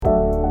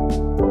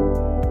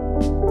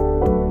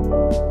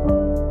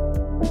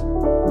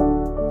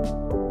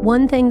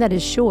one thing that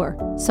is sure,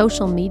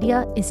 social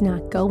media is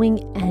not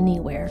going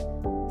anywhere.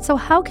 So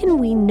how can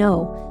we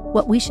know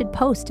what we should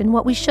post and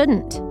what we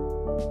shouldn't?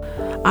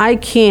 I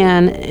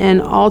can,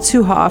 and all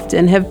too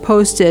often, have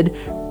posted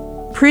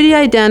pretty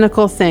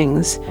identical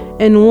things,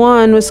 and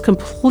one was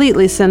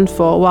completely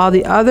sinful while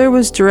the other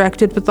was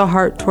directed with the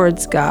heart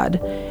towards God,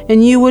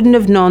 and you wouldn't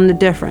have known the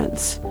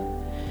difference.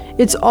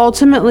 It's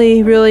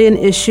ultimately really an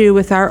issue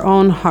with our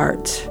own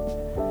heart.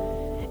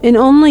 And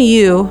only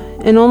you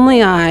and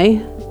only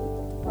I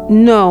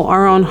know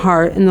our own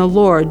heart, and the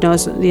Lord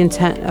knows the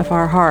intent of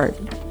our heart.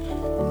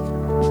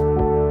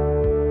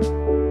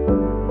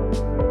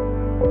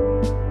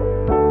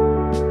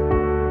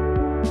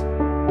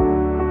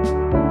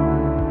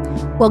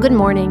 Well, good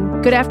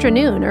morning, good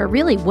afternoon, or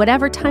really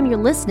whatever time you're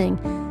listening.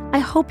 I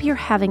hope you're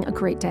having a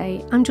great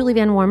day. I'm Julie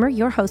Van Warmer,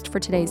 your host for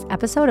today's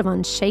episode of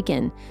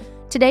Unshaken.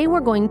 Today, we're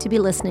going to be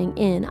listening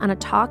in on a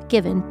talk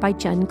given by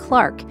Jenn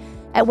Clark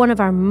at one of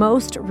our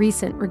most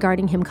recent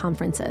Regarding Him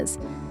conferences.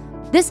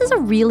 This is a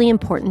really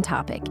important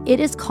topic.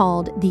 It is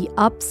called the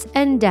ups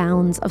and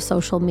downs of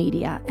social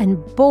media, and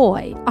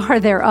boy, are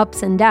there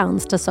ups and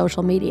downs to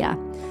social media.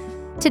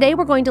 Today,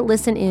 we're going to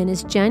listen in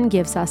as Jenn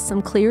gives us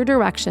some clear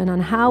direction on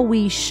how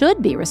we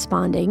should be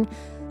responding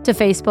to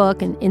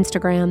Facebook and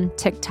Instagram,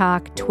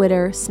 TikTok,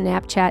 Twitter,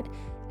 Snapchat,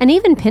 and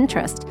even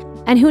Pinterest.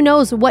 And who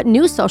knows what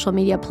new social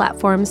media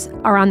platforms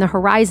are on the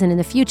horizon in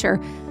the future.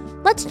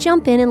 Let's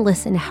jump in and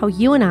listen how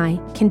you and I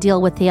can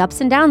deal with the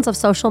ups and downs of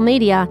social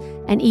media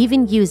and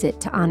even use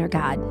it to honor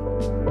God.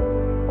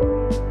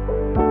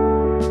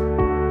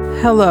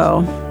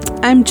 Hello,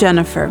 I'm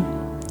Jennifer,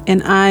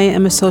 and I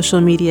am a social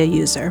media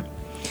user.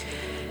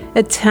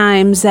 At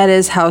times, that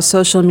is how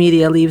social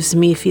media leaves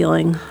me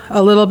feeling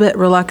a little bit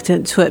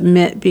reluctant to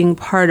admit being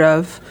part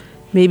of,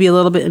 maybe a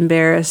little bit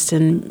embarrassed,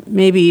 and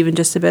maybe even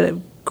just a bit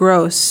of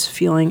gross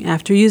feeling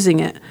after using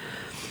it.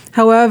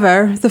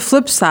 However, the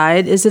flip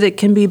side is that it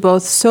can be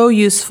both so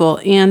useful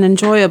and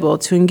enjoyable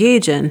to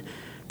engage in.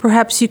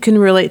 Perhaps you can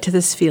relate to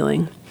this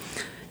feeling.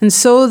 And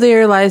so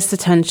there lies the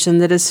tension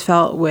that is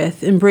felt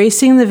with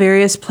embracing the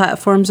various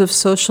platforms of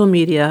social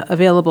media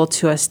available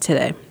to us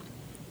today.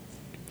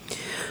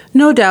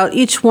 No doubt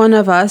each one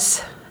of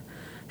us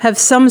have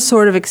some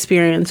sort of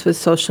experience with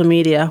social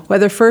media,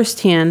 whether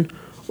firsthand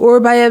or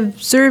by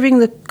observing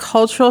the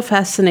cultural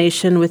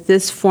fascination with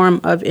this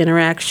form of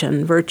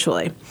interaction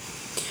virtually.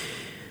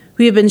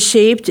 We have been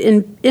shaped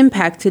and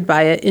impacted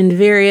by it in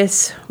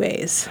various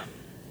ways.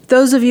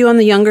 Those of you on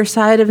the younger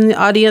side of the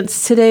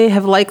audience today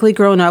have likely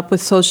grown up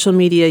with social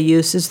media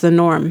use as the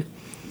norm.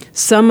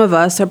 Some of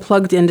us are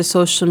plugged into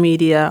social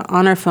media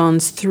on our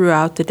phones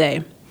throughout the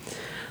day.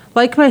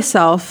 Like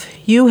myself,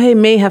 you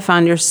may have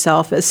found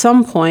yourself at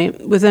some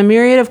point with a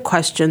myriad of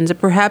questions and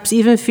perhaps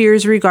even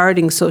fears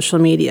regarding social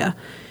media.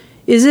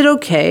 Is it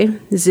okay?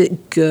 Is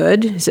it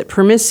good? Is it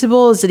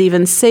permissible? Is it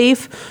even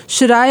safe?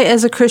 Should I,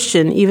 as a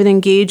Christian, even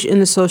engage in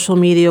the social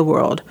media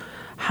world?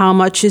 How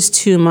much is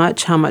too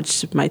much? How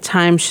much of my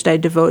time should I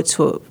devote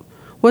to it?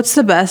 What's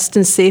the best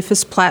and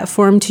safest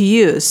platform to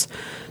use?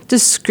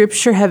 Does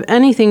Scripture have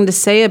anything to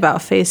say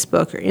about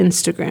Facebook or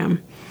Instagram?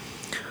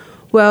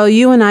 Well,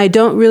 you and I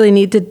don't really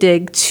need to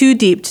dig too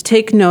deep to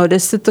take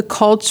notice that the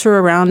culture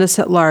around us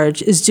at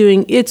large is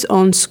doing its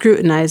own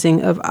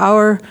scrutinizing of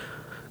our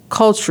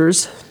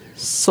culture's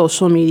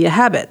social media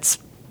habits.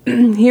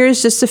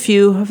 Here's just a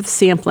few of the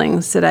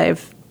samplings that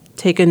I've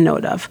taken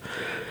note of.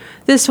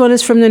 This one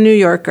is from the New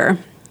Yorker.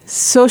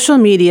 Social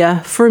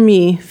media, for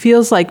me,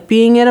 feels like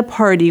being at a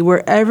party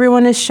where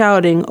everyone is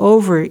shouting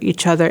over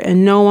each other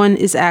and no one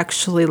is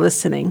actually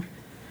listening.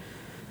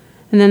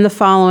 And then the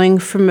following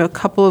from a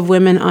couple of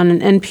women on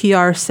an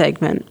NPR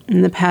segment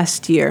in the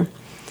past year.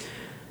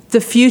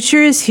 The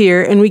future is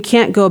here and we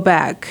can't go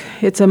back.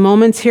 It's a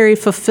momentary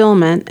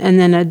fulfillment and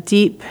then a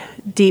deep,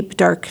 deep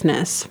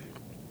darkness.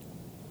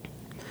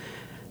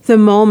 The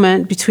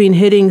moment between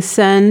hitting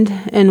send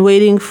and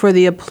waiting for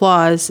the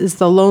applause is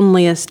the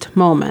loneliest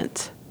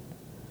moment.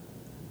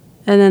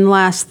 And then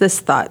last, this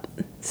thought.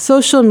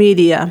 Social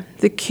media,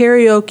 the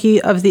karaoke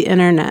of the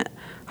internet.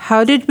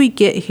 How did we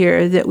get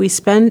here that we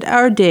spend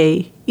our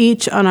day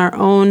each on our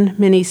own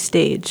mini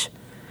stage?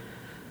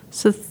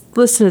 So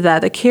listen to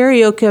that, the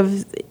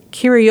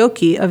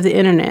karaoke of the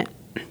internet.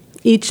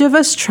 Each of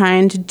us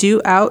trying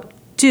to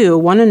outdo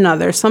one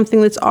another,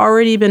 something that's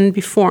already been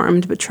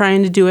performed, but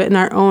trying to do it in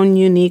our own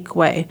unique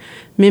way,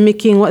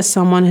 mimicking what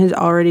someone has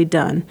already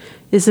done.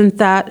 Isn't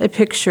that a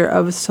picture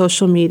of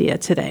social media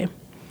today?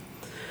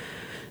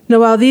 Now,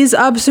 while these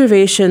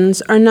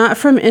observations are not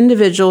from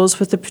individuals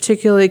with a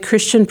particularly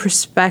Christian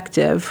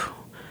perspective,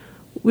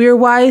 we are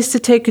wise to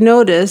take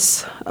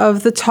notice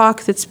of the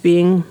talk that's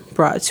being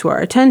brought to our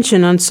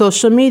attention on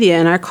social media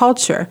and our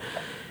culture.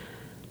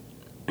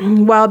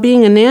 While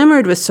being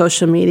enamored with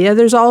social media,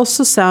 there's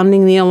also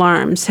sounding the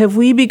alarms. Have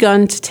we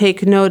begun to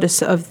take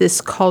notice of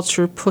this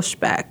culture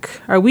pushback?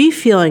 Are we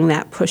feeling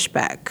that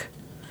pushback?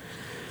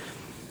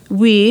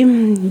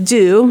 We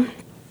do,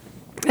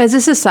 as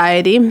a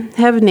society,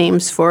 have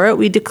names for it.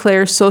 We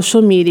declare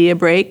social media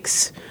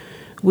breaks.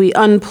 We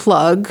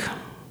unplug.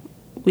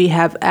 We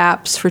have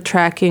apps for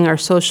tracking our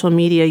social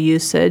media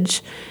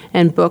usage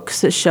and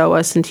books that show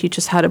us and teach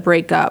us how to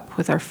break up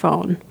with our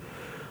phone.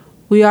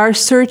 We are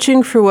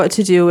searching for what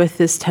to do with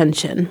this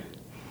tension.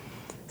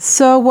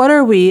 So what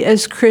are we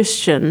as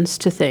Christians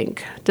to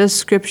think? Does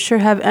Scripture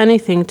have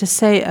anything to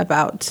say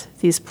about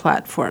these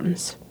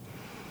platforms?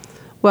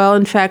 Well,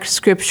 in fact,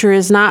 Scripture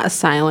is not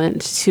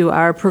silent to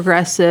our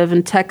progressive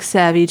and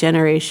tech-savvy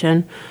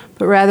generation,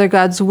 but rather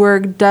God's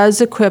Word does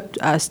equip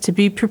us to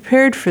be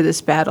prepared for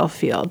this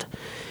battlefield.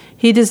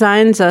 He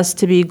designs us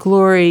to be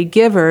glory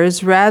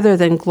givers rather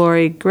than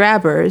glory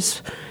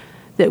grabbers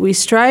that we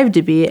strive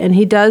to be, and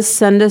He does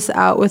send us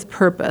out with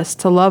purpose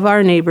to love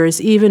our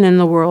neighbors even in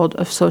the world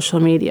of social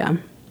media.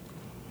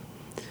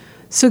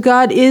 So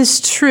God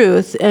is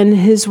truth, and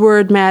His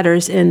Word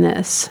matters in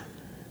this.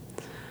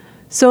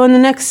 So in the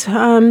next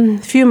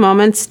few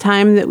moments,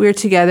 time that we're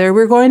together,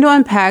 we're going to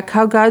unpack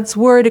how God's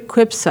Word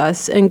equips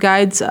us and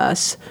guides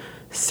us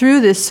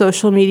through this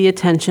social media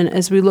tension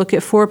as we look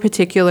at 4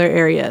 particular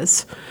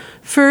areas.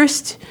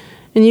 First,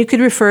 and you could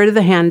refer to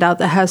the handout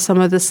that has some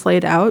of this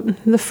laid out,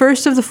 the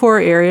first of the 4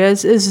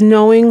 areas is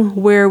knowing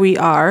where we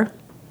are,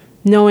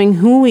 knowing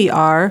who we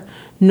are,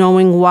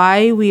 knowing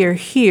why we are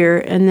here,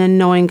 and then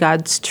knowing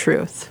God's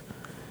truth.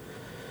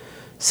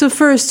 So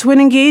first,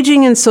 when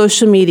engaging in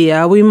social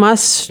media, we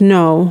must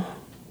know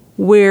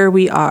where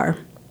we are.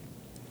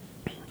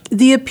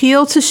 The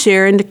appeal to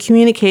share and to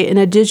communicate in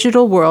a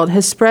digital world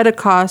has spread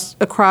across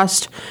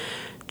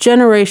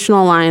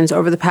generational lines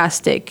over the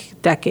past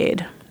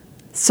decade.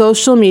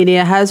 Social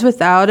media has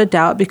without a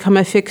doubt become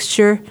a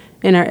fixture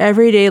in our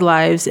everyday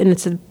lives, and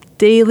it's a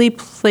daily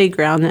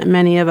playground that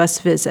many of us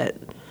visit.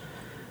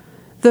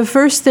 The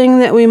first thing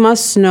that we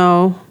must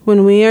know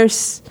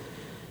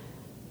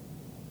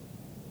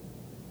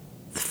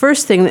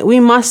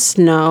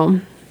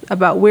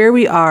about where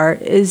we are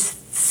is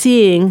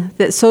seeing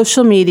that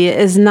social media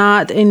is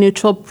not a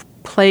neutral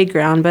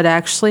playground, but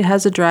actually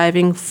has a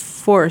driving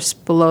force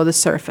below the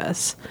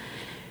surface.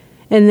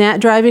 And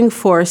that driving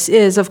force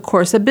is, of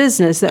course, a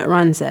business that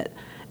runs it.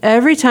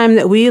 Every time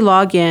that we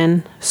log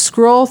in,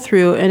 scroll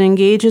through, and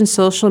engage in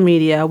social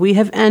media, we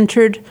have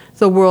entered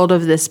the world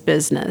of this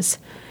business.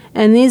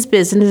 And these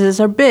businesses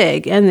are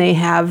big, and they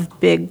have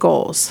big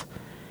goals.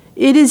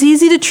 It is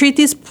easy to treat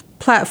these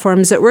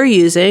platforms that we're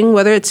using,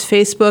 whether it's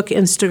Facebook,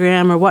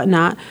 Instagram, or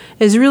whatnot,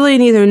 is really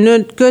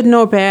neither good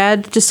nor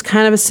bad, just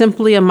kind of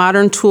simply a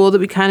modern tool that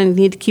we kind of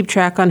need to keep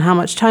track on how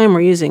much time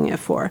we're using it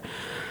for.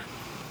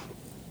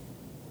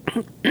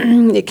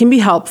 It can be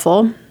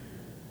helpful.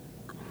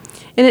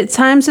 And at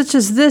times such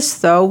as this,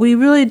 though, we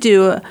really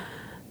do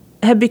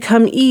have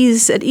become at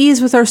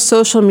ease with our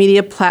social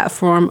media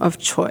platform of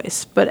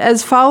choice. But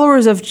as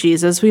followers of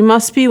Jesus, we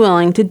must be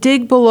willing to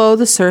dig below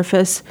the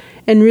surface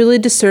and really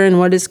discern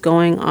what is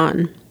going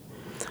on.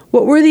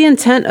 What were the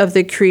intent of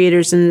the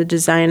creators and the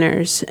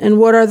designers, and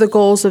what are the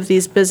goals of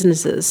these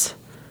businesses?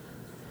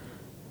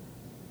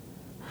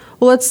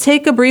 Well, let's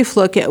take a brief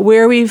look at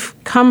where we've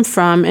come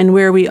from and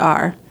where we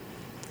are.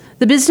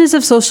 The business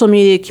of social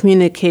media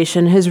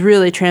communication has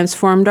really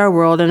transformed our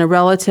world in a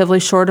relatively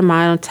short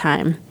amount of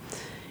time.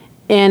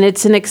 And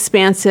it's an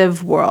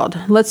expansive world.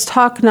 Let's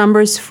talk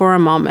numbers for a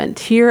moment.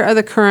 Here are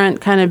the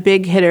current kind of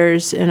big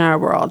hitters in our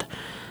world,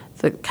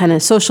 the kind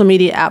of social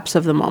media apps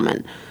of the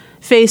moment.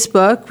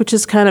 Facebook, which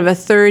is kind of a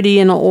 30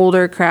 and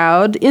older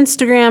crowd.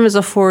 Instagram is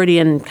a 40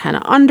 and kind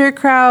of under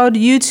crowd.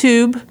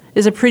 YouTube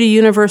is has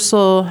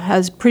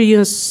pretty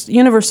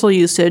universal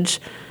usage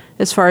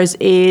as far as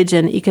age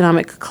and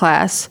economic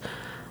class.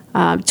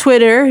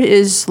 Twitter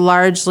is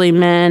largely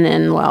men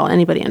and,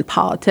 anybody in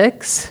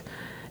politics.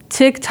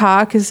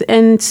 TikTok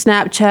and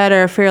Snapchat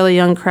are a fairly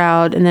young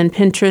crowd, and then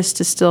Pinterest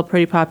is still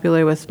pretty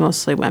popular with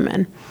mostly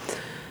women.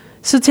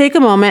 So take a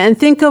moment and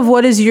think of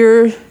what is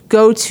your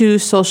go-to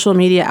social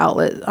media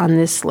outlet on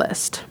this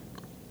list.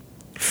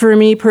 For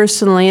me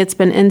personally, it's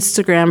been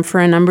Instagram for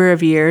a number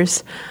of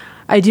years.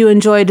 I do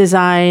enjoy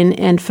design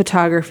and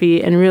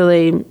photography and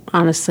really,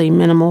 honestly,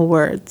 minimal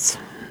words.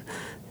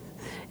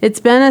 It's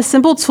been a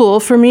simple tool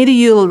for me to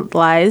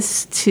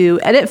utilize to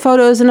edit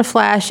photos in a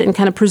flash and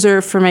kind of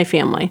preserve for my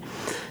family.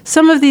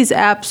 Some of these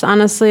apps,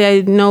 honestly,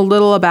 I know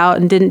little about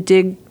and didn't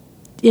dig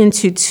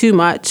into too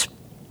much.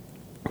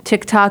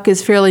 TikTok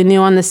is fairly new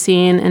on the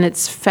scene, and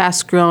it's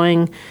fast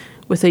growing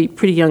with a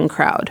pretty young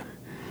crowd.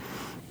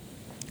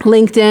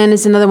 LinkedIn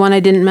is another one I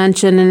didn't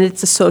mention, and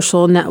it's a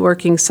social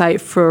networking site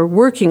for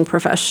working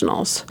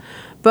professionals.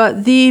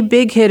 But the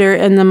big hitter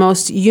and the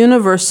most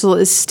universal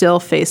is still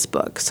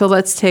Facebook. So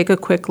let's take a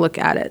quick look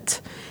at it.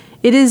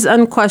 It is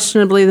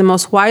unquestionably the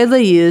most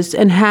widely used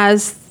and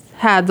has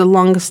had the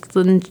longest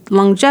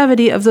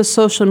longevity of the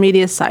social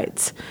media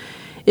sites.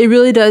 It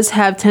really does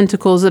have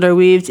tentacles that are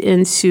weaved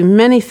into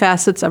many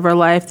facets of our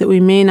life that we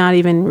may not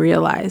even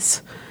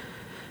realize.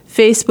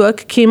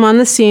 Facebook came on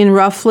the scene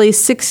roughly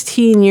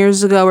 16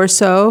 years ago or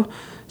so.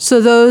 So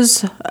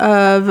those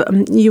of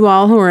you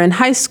all who are in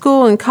high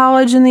school and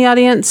college in the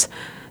audience,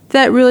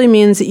 that really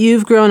means that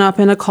you've grown up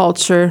in a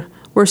culture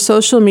where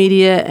social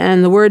media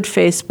and the word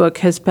Facebook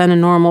has been a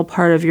normal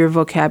part of your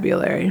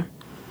vocabulary.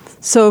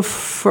 So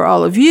for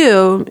all of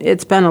you,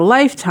 it's been a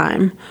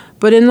lifetime.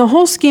 But in the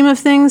whole scheme of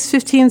things,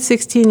 15,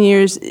 16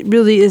 years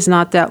really is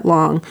not that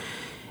long.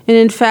 And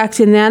in fact,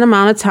 in that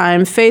amount of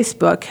time,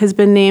 Facebook has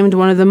been named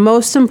one of the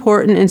most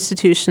important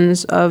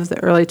institutions of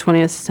the early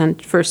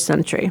 21st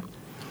century.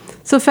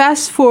 So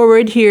fast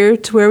forward here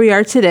to where we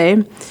are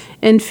today,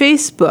 and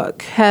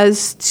Facebook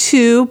has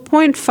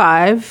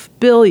 2.5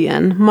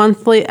 billion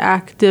monthly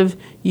active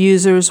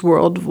users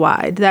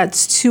worldwide.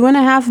 That's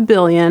 2.5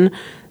 billion,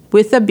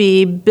 with a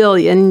B,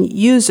 billion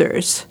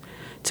users.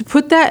 To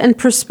put that in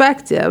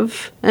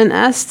perspective, an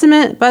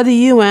estimate by the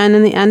UN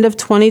in the end of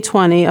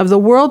 2020 of the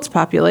world's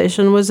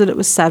population was that it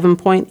was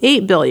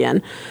 7.8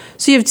 billion.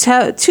 So you have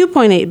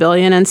 2.8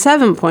 billion and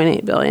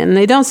 7.8 billion.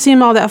 They don't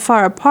seem all that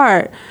far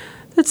apart.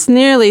 That's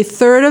nearly a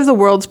third of the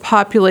world's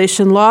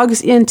population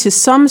logs into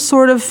some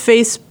sort of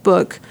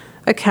Facebook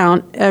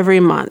account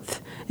every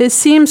month. It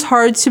seems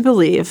hard to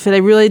believe, and I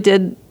really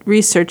did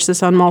research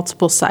this on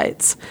multiple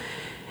sites.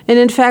 And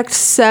in fact,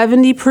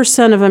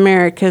 70% of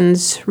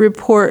Americans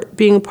report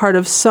being part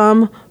of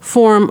some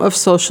form of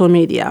social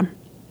media.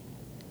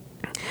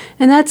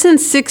 And that's in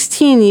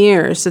 16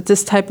 years that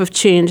this type of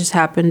change has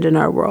happened in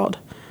our world.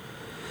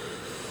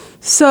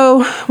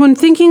 So when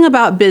thinking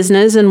about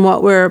business and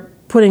what we're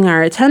putting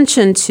our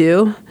attention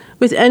to,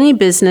 with any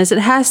business, it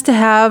has to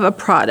have a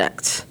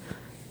product.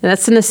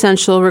 That's an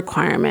essential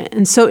requirement.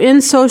 And so in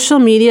social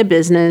media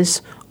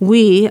business,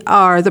 we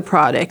are the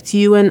product,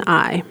 you and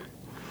I.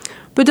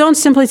 But don't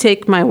simply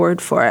take my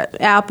word for it.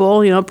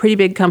 Apple, pretty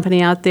big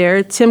company out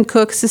there. Tim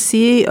Cook's the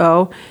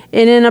CEO,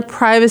 and in a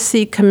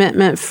privacy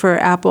commitment for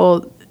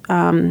Apple,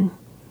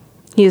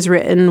 he has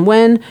written,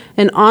 when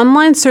an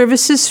online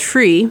service is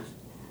free,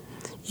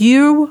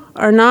 you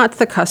are not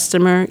the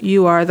customer,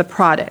 you are the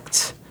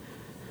product.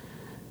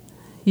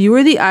 You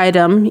are the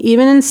item,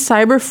 even in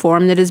cyber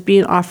form, that is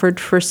being offered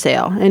for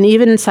sale. And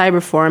even in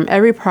cyber form,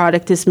 every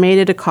product is made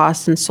at a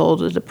cost and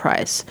sold at a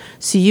price.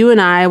 So you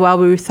and I, while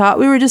we thought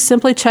we were just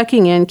simply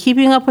checking in,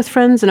 keeping up with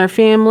friends and our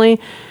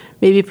family,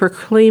 maybe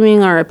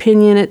proclaiming our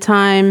opinion at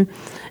time,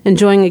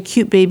 enjoying a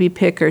cute baby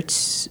pic or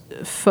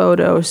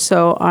photo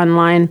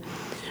online.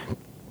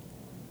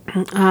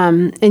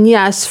 And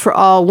yes, for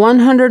all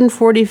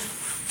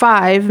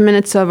 145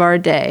 minutes of our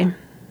day,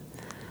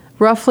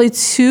 roughly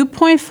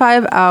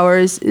 2.5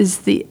 hours is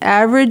the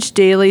average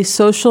daily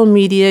social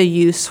media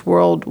use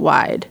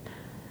worldwide.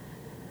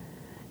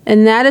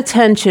 And that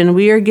attention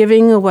we are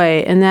giving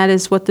away, and that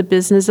is what the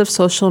business of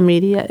social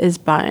media is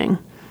buying.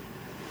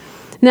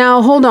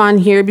 Now, hold on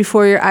here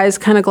before your eyes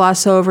kind of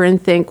gloss over and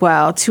think,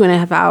 well,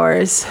 2.5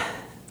 hours,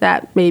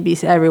 that may be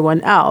everyone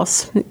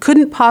else. It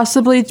couldn't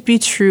possibly be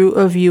true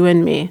of you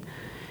and me.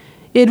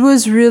 It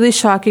was really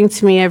shocking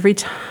to me every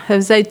time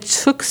as I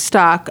took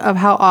stock of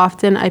how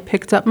often I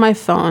picked up my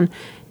phone,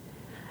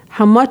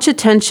 how much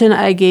attention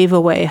I gave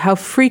away, how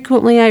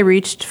frequently I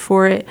reached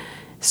for it,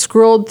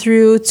 scrolled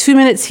through 2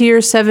 minutes here,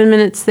 7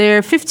 minutes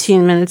there,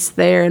 15 minutes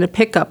there in a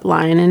pickup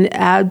line, and it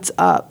adds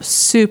up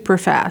super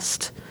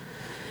fast.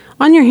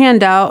 On your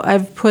handout,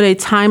 I've put a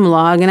time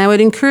log, and I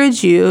would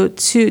encourage you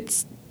to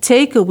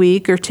take a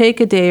week or take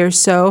a day or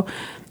so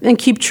and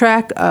keep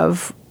track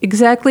of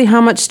exactly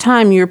how much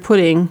time you're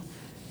putting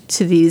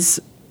to these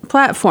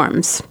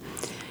platforms.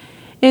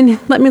 And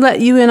let me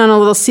let you in on a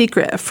little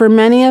secret. For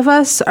many of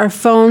us, our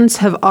phones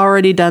have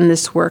already done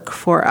this work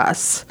for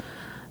us.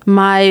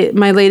 My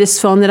latest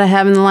phone that I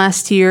have in the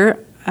last year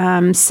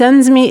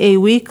sends me a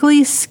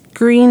weekly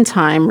screen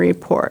time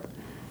report.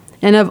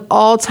 And of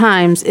all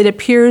times, it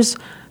appears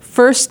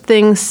first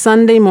thing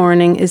Sunday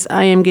morning as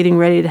I am getting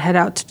ready to head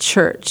out to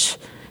church.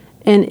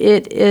 And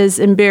it is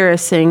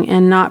embarrassing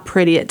and not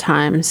pretty at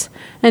times.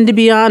 And to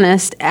be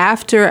honest,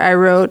 after I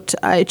wrote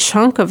a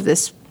chunk of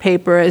this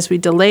paper as we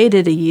delayed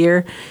it a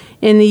year,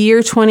 in the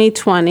year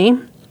 2020,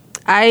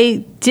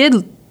 I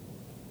did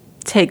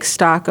take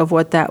stock of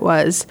what that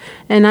was.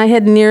 And I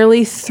had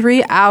nearly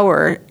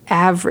 3-hour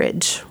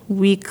average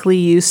weekly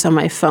use on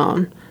my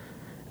phone,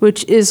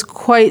 which is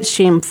quite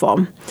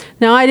shameful.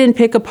 Now, I didn't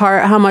pick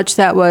apart how much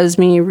that was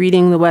me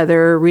reading the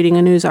weather, reading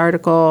a news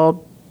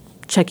article,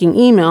 checking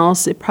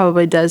emails. It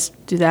probably does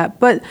do that.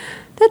 But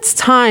that's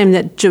time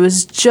that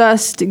was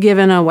just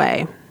given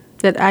away,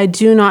 that I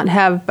do not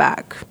have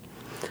back.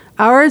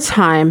 Our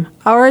time,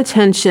 our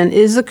attention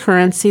is a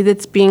currency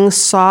that's being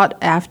sought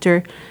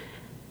after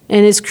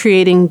and is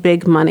creating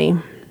big money.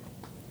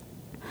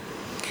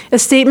 A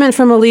statement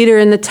from a leader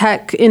in the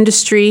tech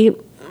industry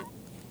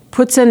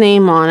puts a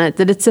name on it,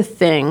 that it's a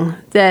thing,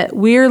 that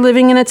we're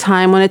living in a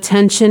time when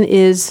attention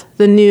is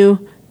the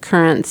new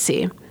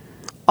currency.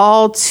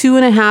 All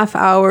 2.5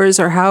 hours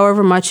or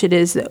however much it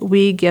is that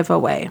we give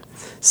away.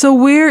 So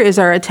where is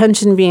our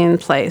attention being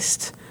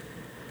placed?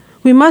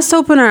 We must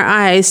open our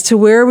eyes to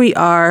where we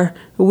are,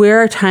 where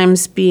our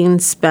time's being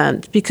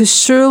spent, because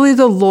surely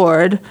the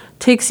Lord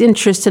takes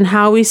interest in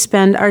how we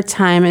spend our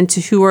time and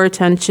to who our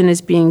attention is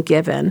being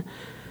given.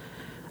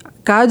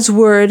 God's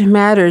word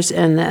matters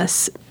in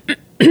this.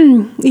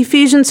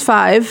 Ephesians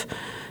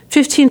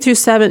 5:15 through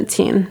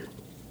 17.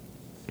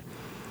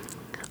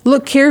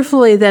 Look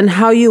carefully then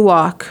how you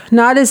walk,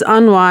 not as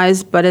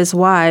unwise, but as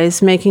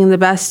wise, making the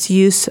best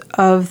use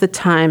of the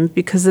time,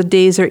 because the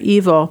days are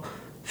evil.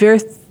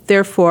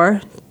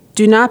 Therefore,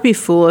 do not be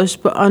foolish,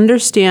 but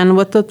understand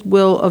what the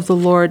will of the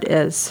Lord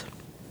is.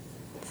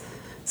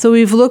 So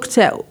we've looked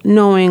at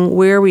knowing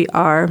where we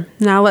are.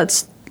 Now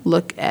let's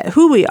look at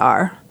who we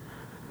are.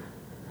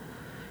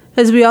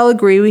 As we all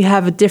agree, we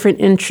have different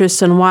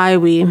interests on why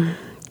we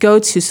go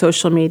to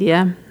social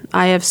media.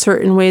 I have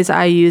certain ways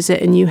I use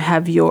it, and you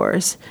have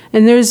yours.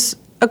 And there's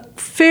a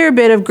fair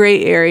bit of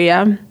gray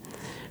area.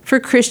 For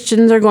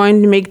Christians are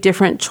going to make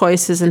different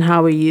choices in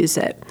how we use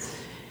it.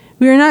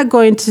 We are not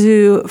going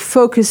to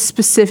focus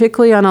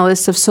specifically on a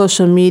list of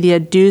social media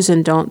do's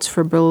and don'ts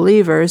for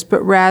believers,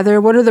 but rather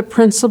what are the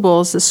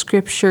principles the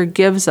Scripture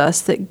gives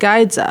us that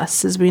guides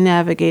us as we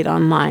navigate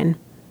online.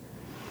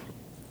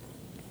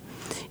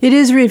 It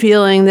is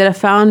revealing that a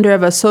founder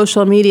of a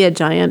social media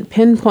giant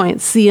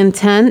pinpoints the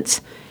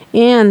intent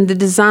and the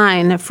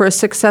design for a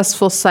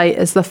successful site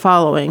as the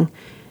following,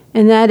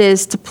 and that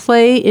is to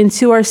play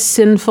into our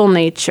sinful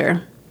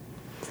nature.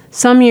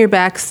 Some years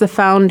back, the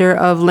founder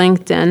of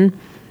LinkedIn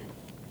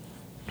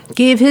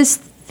gave his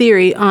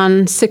theory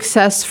on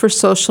success for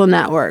social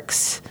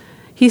networks.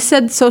 He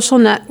said social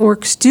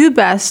networks do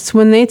best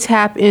when they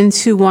tap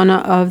into one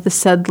of the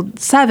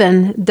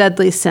 7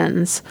 deadly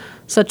sins,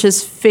 such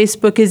as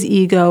Facebook is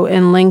ego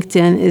and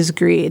LinkedIn is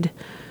greed.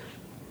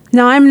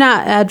 Now, I'm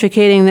not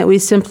advocating that we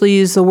simply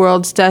use the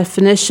world's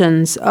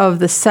definitions of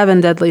the 7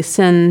 deadly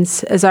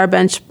sins as our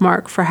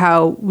benchmark for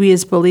how we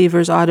as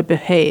believers ought to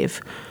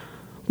behave.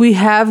 We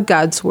have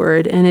God's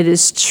word, and it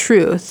is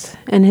truth,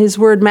 and his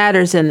word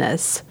matters in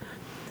this.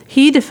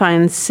 He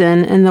defines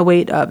sin and the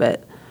weight of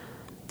it.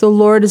 The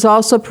Lord has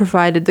also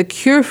provided the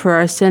cure for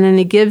our sin, and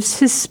he gives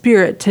his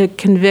Spirit to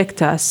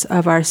convict us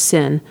of our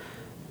sin.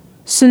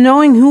 So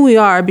knowing who we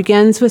are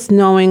begins with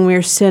knowing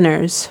we're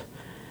sinners.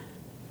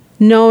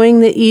 Knowing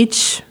that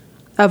each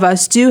of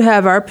us do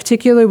have our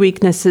particular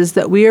weaknesses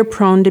that we are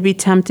prone to be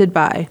tempted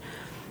by.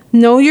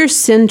 Know your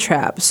sin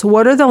traps.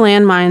 What are the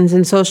landmines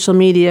in social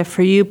media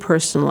for you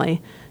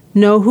personally?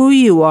 Know who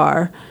you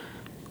are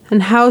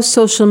and how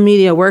social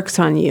media works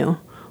on you.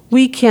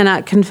 We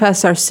cannot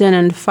confess our sin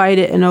and fight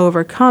it and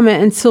overcome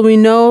it until we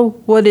know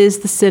what is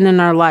the sin in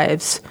our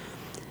lives.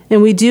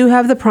 And we do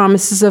have the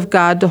promises of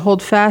God to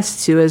hold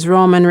fast to, as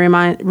Romans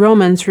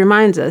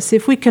reminds us.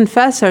 If we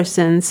confess our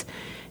sins,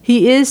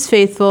 he is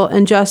faithful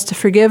and just to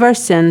forgive our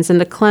sins and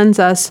to cleanse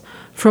us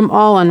from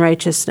all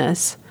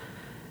unrighteousness.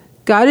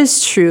 God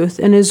is truth,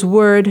 and his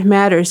word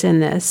matters in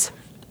this.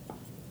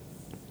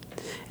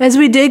 As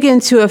we dig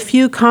into a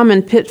few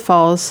common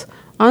pitfalls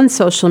on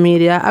social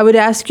media, I would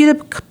ask you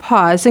to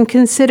pause and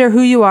consider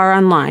who you are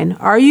online.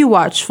 Are you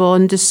watchful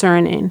and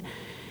discerning?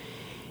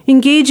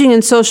 Engaging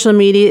in social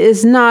media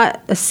is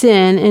not a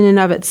sin in and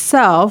of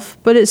itself,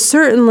 but it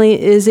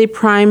certainly is a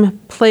prime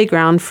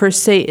playground for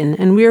Satan,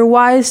 and we are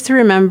wise to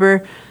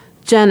remember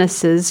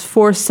Genesis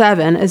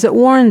 4:7 as it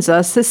warns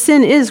us that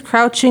sin is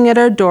crouching at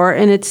our door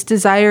and its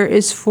desire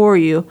is for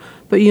you,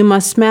 but you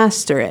must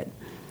master it.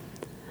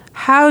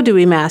 How do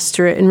we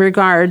master it in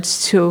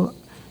regards to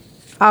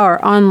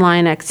our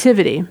online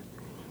activity?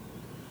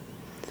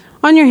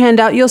 On your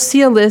handout, you'll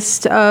see a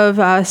list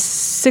of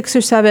 6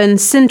 or 7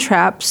 sin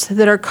traps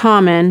that are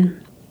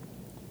common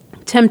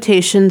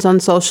temptations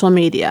on social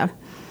media.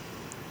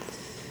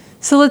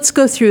 So let's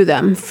go through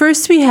them.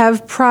 First, we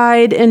have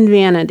pride and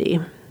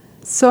vanity.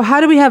 So how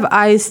do we have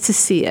eyes to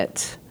see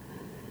it?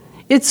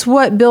 It's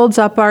what builds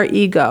up our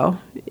ego.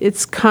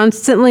 It's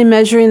constantly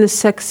measuring the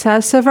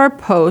success of our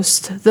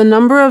post, the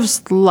number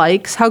of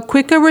likes, how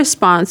quick a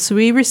response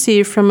we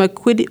receive from a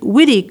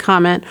witty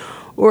comment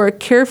or a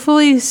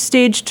carefully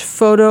staged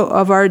photo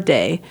of our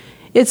day.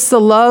 It's the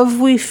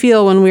love we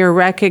feel when we are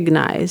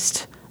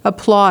recognized,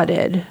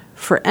 applauded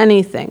for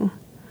anything.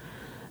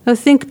 Now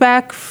think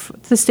back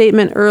to the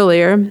statement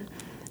earlier.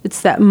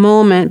 It's that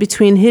moment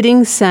between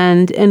hitting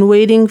send and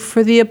waiting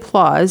for the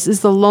applause is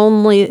the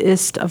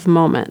loneliest of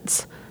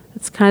moments.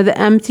 It's kind of the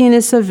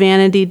emptiness of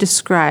vanity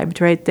described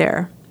right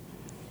there.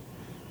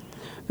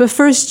 But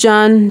 1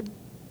 John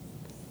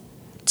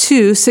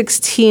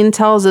 2:16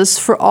 tells us,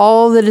 for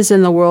all that is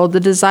in the world, the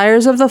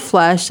desires of the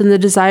flesh and the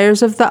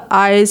desires of the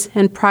eyes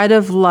and pride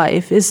of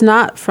life is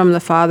not from the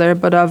Father,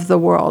 but of the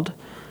world.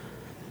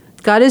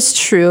 God is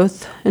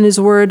truth, and his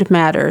word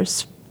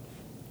matters.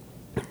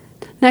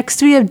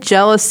 Next, we have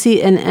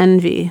jealousy and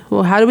envy.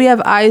 Well, how do we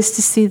have eyes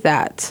to see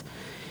that?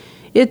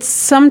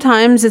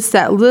 Sometimes it's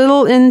that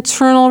little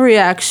internal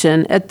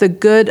reaction at the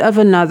good of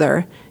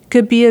another. It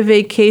could be a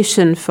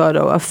vacation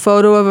photo, a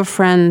photo of a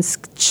friend's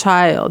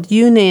child,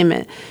 you name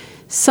it.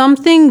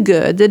 Something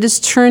good that is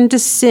turned to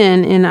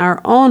sin in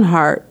our own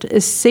heart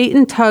as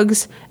Satan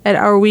tugs at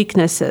our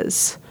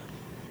weaknesses.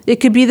 It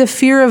could be the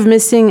fear of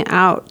missing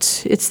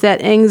out. It's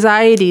that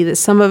anxiety that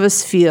some of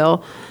us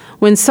feel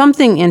when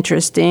something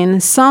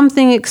interesting,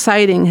 something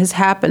exciting has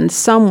happened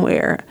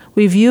somewhere.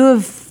 We view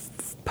a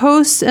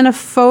post and a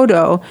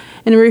photo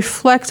and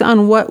reflect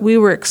on what we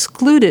were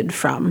excluded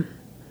from.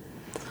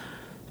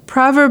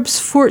 Proverbs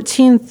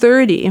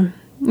 14:30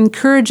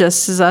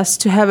 encourages us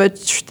to have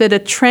that a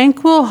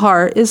tranquil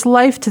heart is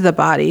life to the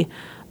body,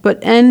 but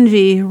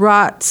envy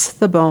rots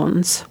the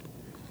bones.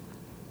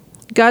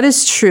 God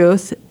is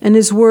truth, and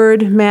His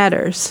word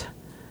matters.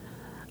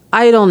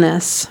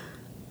 Idleness.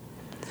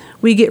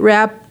 We get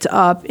wrapped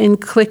up in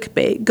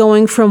clickbait,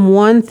 going from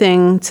one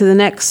thing to the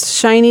next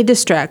shiny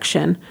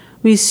distraction.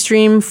 We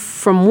stream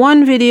from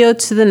one video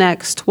to the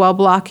next while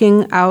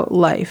blocking out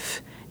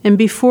life. And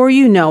before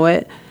you know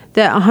it,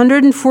 that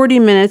 140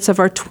 minutes of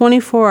our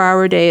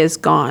 24-hour day is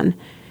gone.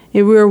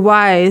 And we are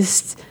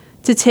wise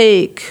to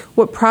take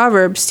what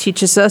Proverbs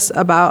teaches us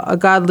about a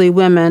godly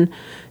woman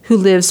who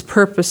lives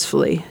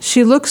purposefully.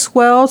 She looks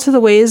well to the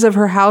ways of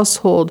her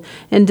household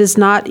and does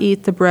not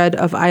eat the bread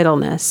of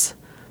idleness.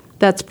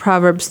 That's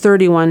Proverbs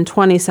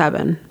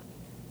 31:27.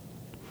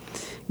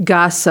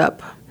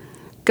 Gossip.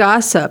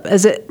 Gossip,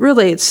 as it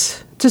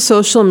relates to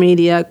social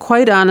media,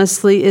 quite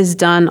honestly, is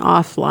done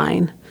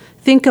offline.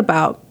 Think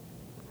about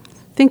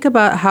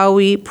how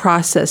we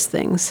process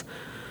things.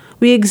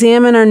 We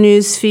examine our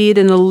news feed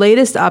and the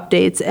latest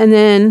updates, and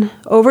then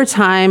over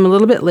time, a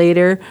little bit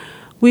later,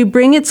 we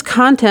bring its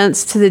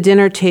contents to the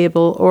dinner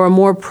table or a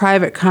more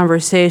private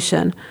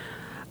conversation.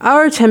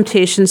 Our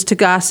temptations to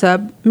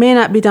gossip may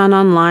not be done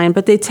online,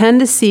 but they tend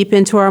to seep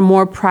into our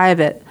more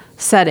private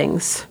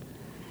settings.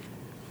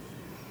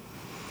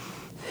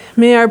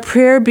 May our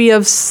prayer be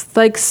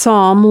like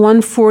Psalm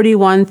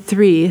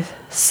 141:3.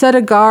 Set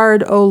a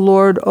guard, O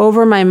Lord,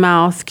 over my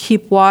mouth.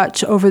 Keep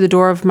watch over the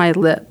door of my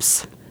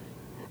lips.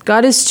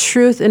 God is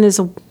truth and His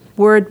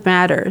word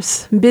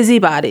matters.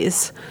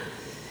 Busybodies.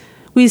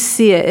 We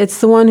see it. It's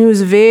the one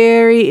who's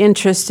very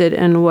interested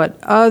in what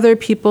other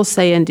people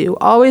say and do,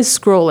 always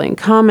scrolling,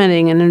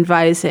 commenting, and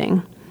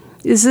advising.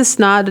 Is this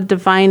not a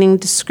defining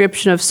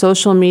description of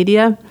social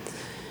media?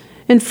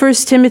 And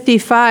 1 Timothy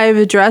 5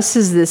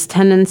 addresses this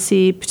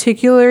tendency,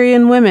 particularly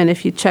in women,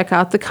 if you check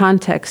out the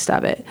context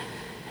of it.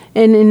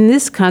 And in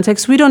this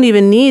context, we don't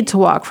even need to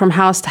walk from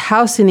house to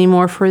house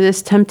anymore for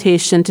this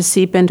temptation to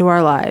seep into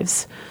our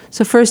lives.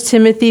 So 1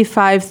 Timothy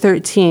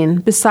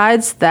 5:13.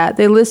 Besides that,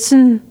 they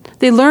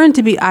learn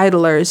to be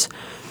idlers,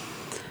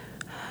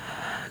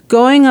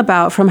 going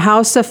about from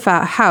house to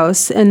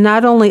house, and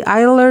not only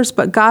idlers,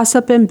 but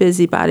gossip and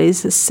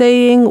busybodies,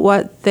 saying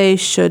what they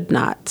should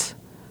not.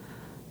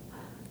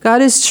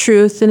 God is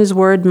truth, and His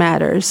word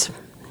matters.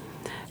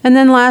 And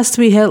then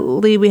lastly,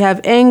 we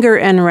have anger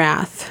and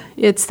wrath.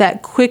 It's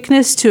that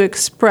quickness to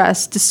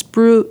express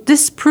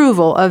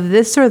disapproval of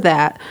this or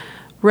that,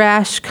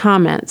 rash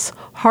comments,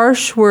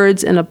 harsh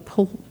words in a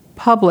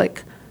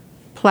public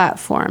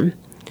platform.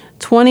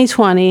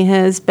 2020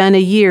 has been a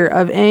year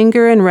of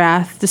anger and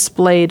wrath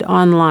displayed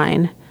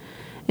online.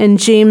 And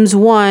James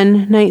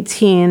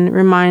 1:19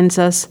 reminds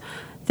us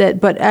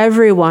that, but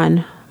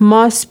everyone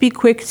must be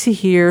quick to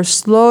hear,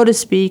 slow to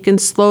speak,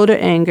 and slow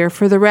to anger,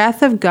 for the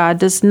wrath of God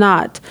does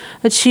not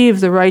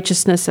achieve the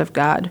righteousness of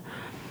God.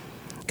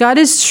 God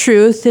is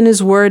truth, and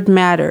His word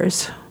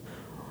matters.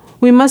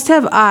 We must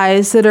have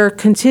eyes that are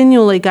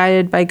continually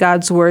guided by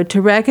God's word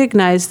to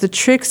recognize the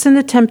tricks and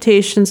the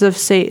temptations of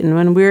Satan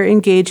when we're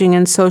engaging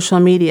in social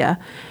media.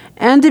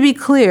 And to be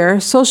clear,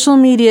 social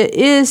media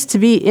is to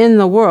be in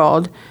the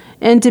world,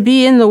 and to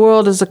be in the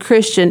world as a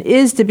Christian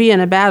is to be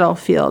in a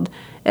battlefield,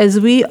 as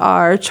we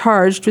are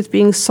charged with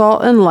being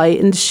salt and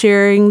light and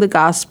sharing the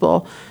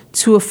gospel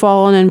to a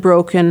fallen and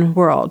broken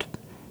world.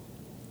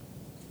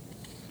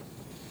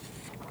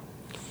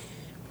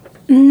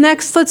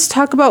 Next, let's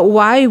talk about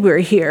why we're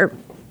here.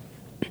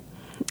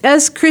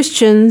 As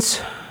Christians,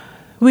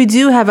 we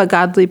do have a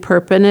godly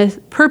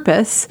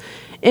purpose,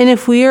 and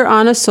if we are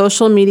on a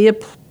social media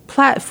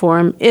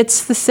platform,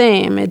 it's the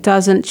same. It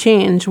doesn't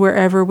change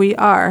wherever we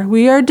are.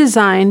 We are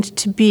designed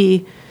to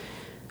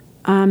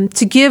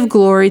give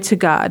glory to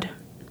God.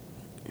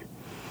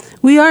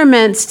 We are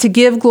meant to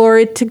give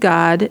glory to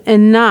God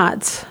and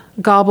not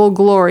gobble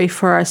glory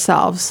for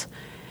ourselves.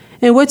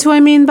 And what do I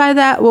mean by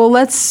that? Well,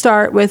 let's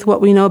start with what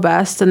we know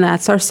best, and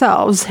that's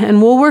ourselves.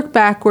 And we'll work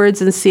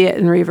backwards and see it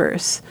in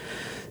reverse.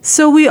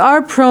 So we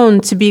are prone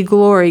to be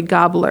glory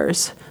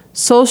gobblers.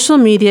 Social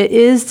media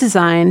is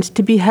designed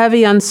to be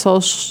heavy on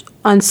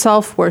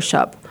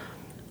self-worship.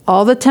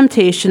 All the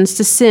temptations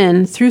to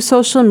sin through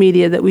social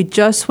media that we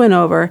just went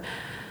over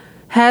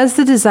has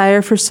the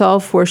desire for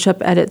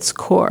self-worship at its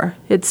core.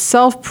 It's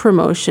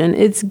self-promotion.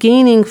 It's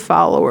gaining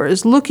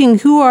followers, looking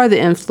who are the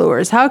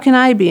influencers. How can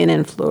I be an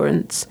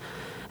influencer?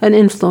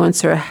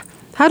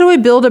 How do I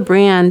build a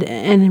brand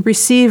and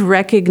receive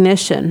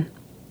recognition?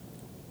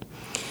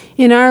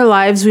 In our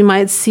lives, we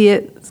might see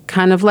it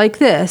kind of like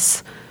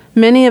this.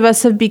 Many of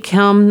us have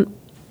become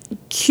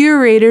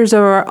curators of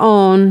our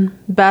own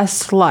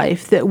best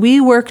life that we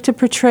work to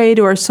portray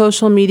to our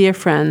social media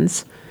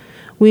friends.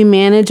 We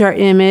manage our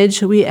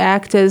image. We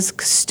act as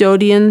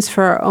custodians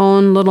for our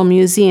own little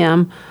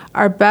museum,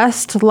 our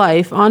best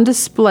life on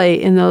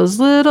display in those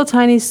little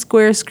tiny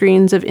square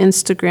screens of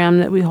Instagram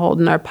that we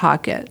hold in our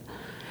pocket.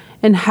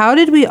 And how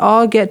did we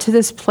all get to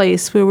this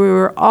place where we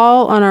were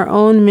all on our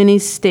own mini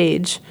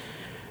stage,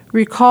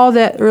 Recall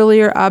that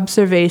earlier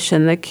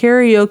observation, the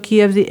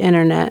karaoke of the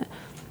internet.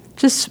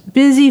 Just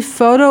busy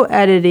photo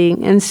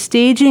editing and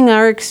staging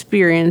our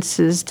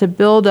experiences to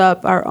build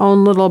up our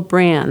own little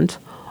brand,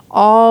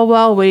 all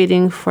while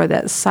waiting for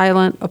that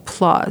silent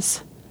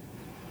applause.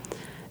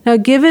 Now,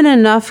 given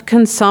enough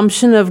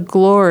consumption of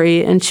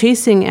glory and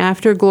chasing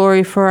after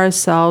glory for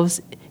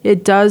ourselves,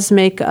 it does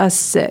make us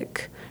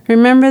sick.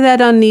 Remember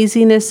that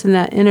uneasiness in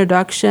that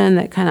introduction,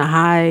 that kind of,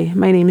 hi,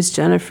 my name is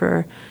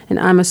Jennifer, and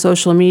I'm a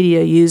social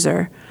media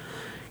user.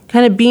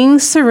 Kind of being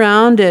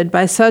surrounded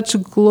by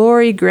such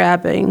glory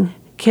grabbing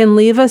can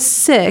leave us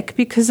sick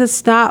because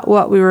it's not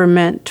what we were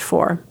meant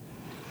for.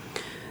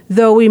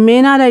 Though we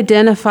may not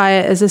identify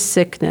it as a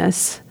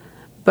sickness,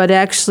 but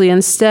actually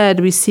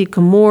instead we seek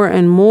more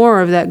and more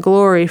of that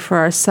glory for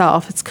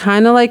ourselves. It's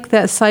kind of like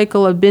that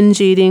cycle of binge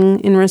eating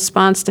in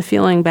response to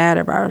feeling bad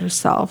about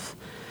ourselves.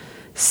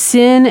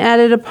 Sin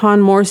added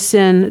upon more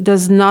sin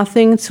does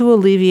nothing to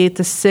alleviate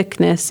the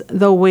sickness,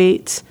 the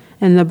weight,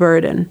 and the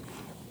burden.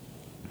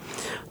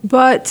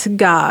 But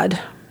God.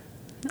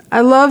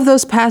 I love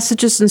those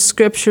passages in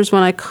scriptures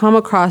when I come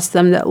across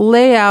them that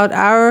lay out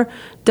our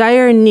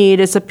dire need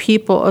as a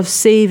people of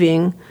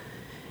saving.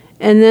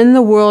 And then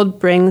the world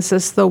brings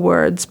us the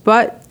words,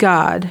 but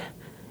God.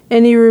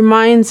 And he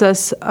reminds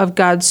us of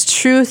God's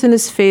truth and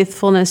his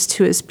faithfulness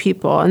to his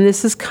people. And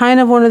this is kind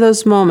of one of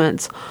those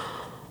moments.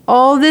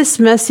 All this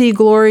messy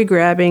glory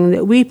grabbing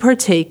that we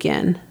partake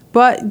in,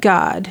 but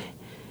God.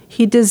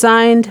 He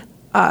designed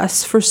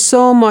us for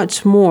so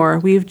much more.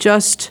 We've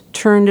just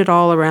turned it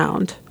all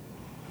around.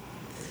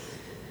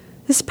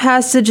 This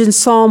passage in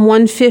Psalm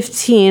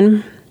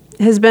 115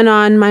 has been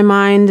on my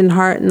mind and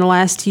heart in the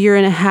last year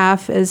and a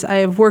half as I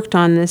have worked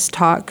on this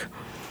talk.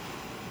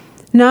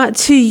 Not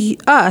to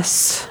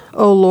us,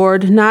 O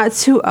Lord, not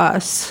to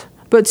us,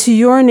 but to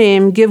your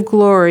name give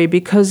glory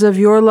because of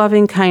your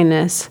loving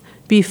kindness,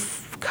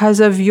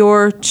 because of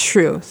your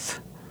truth.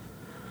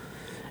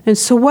 And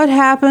so what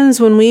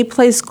happens when we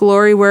place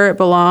glory where it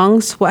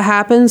belongs? What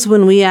happens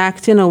when we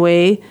act in a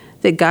way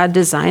that God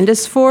designed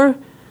us for?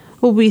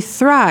 Well, we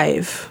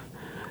thrive.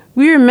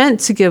 We are meant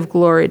to give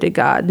glory to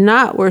God,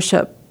 not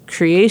worship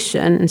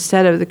creation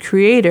instead of the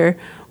Creator.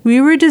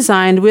 We were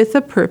designed with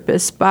a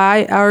purpose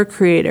by our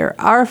Creator,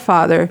 our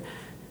Father,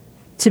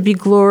 to be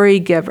glory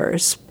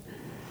givers.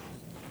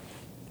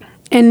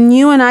 And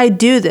you and I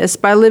do this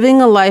by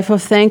living a life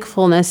of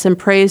thankfulness and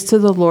praise to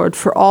the Lord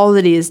for all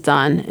that he has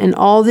done and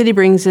all that he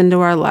brings into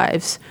our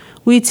lives.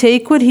 We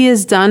take what he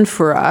has done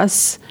for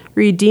us,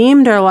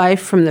 redeemed our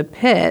life from the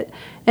pit,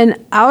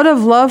 and out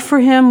of love for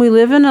him, we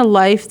live in a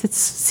life that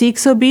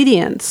seeks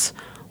obedience.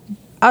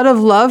 Out of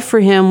love for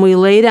him, we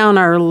lay down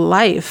our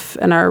life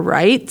and our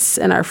rights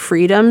and our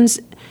freedoms,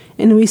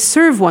 and we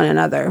serve one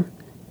another.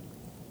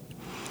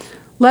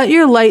 Let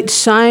your light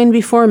shine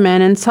before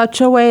men in such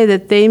a way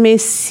that they may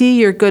see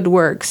your good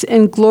works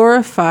and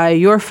glorify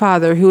your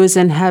Father who is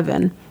in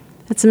heaven.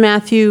 That's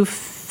Matthew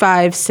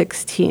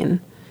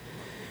 5:16.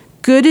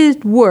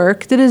 Good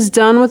work that is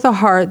done with a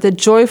heart that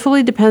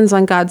joyfully depends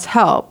on God's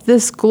help.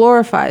 This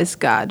glorifies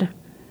God.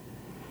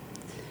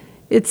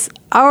 It's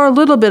our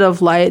little bit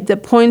of light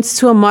that points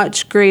to a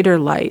much greater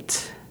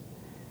light.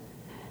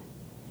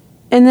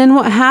 And then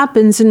what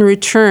happens in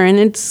return,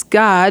 it's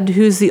God,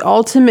 who's the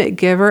ultimate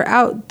giver,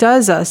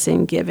 outdoes us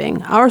in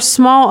giving. Our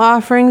small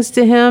offerings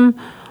to him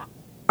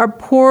are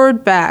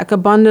poured back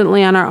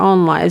abundantly on our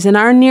own lives. And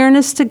our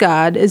nearness to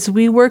God, as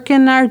we work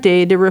in our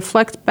day to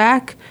reflect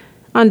back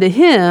onto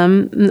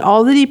him and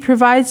all that he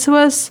provides to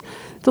us,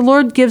 the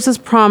Lord gives us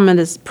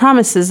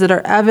promises that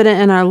are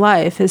evident in our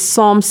life. As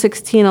Psalm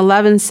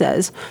 16:11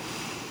 says,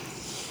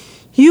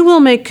 you will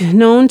make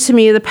known to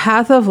me the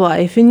path of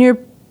life. In your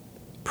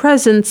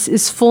presence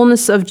is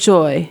fullness of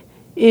joy.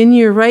 In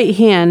your right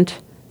hand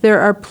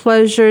there are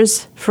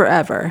pleasures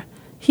forever.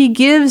 He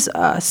gives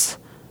us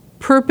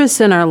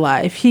purpose in our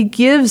life. He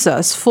gives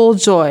us full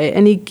joy,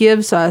 and he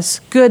gives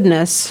us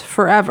goodness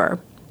forever.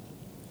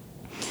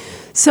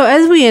 So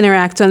as we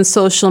interact on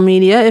social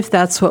media, if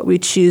that's what we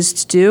choose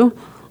to do,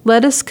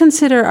 let us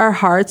consider our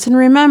hearts and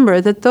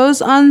remember that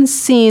those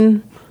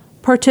unseen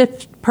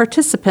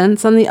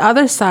participants on the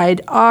other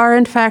side are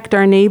in fact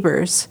our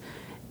neighbors.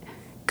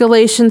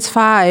 Galatians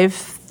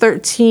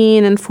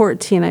 5:13 and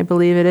 14, I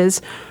believe it is.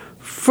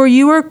 For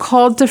you are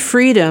called to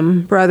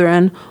freedom,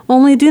 brethren,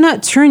 only do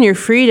not turn your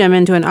freedom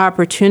into an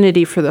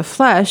opportunity for the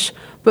flesh,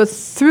 but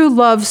through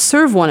love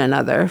serve one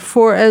another.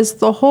 For as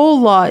the whole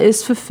law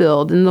is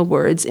fulfilled in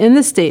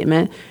the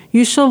statement,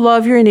 you shall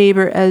love your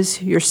neighbor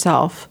as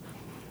yourself.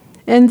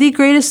 And the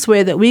greatest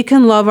way that we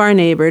can love our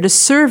neighbor, to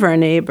serve our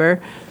neighbor,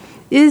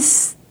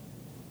 is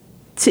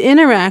to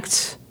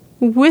interact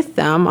with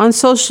them on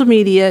social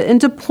media and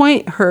to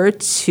point her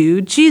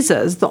to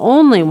Jesus, the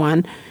only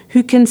one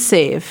who can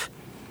save.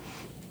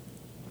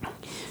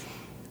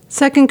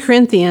 2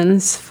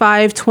 Corinthians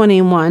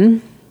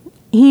 5:21,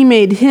 he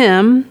made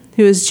him,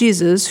 who is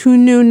Jesus, who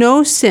knew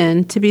no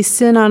sin, to be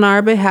sin on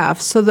our behalf,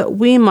 so that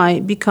we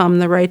might become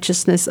the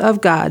righteousness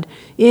of God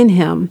in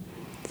him.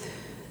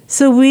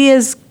 So we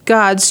as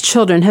God's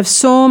children have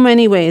so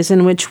many ways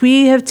in which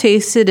we have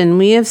tasted and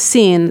we have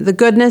seen the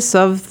goodness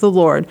of the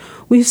Lord.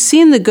 We've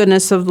seen the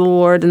goodness of the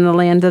Lord in the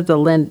land of the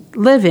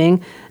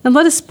living, and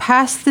let us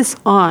pass this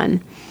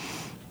on.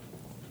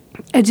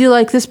 I do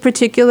like this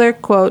particular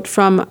quote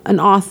from an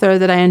author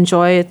that I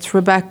enjoy. It's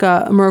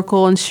Rebecca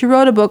Merkel, and she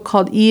wrote a book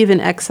called Eve in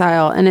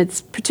Exile, and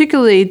it's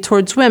particularly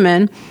towards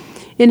women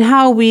in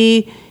how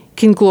we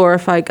can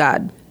glorify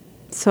God.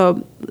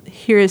 So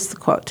here is the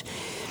quote.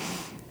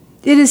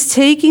 It is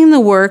taking the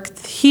work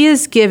He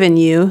has given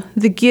you,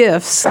 the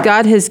gifts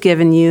God has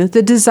given you,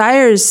 the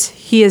desires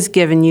He has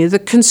given you, the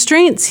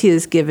constraints He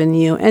has given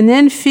you, and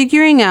then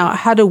figuring out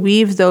how to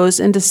weave those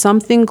into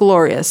something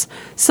glorious,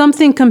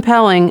 something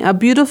compelling, a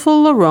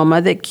beautiful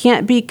aroma that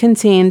can't be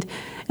contained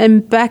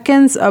and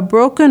beckons a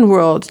broken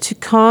world to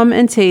come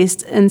and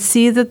taste and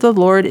see that the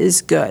Lord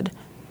is good.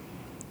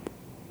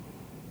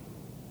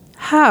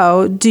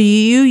 How do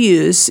you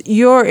use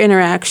your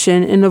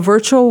interaction in a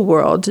virtual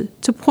world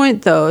to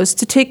point those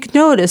to take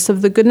notice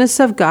of the goodness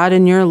of God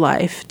in your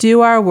life? Do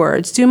our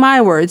words, do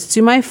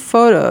my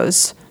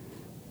photos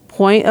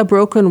point a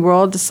broken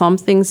world to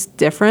something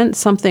different,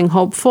 something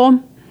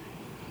hopeful?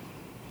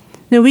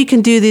 Now, we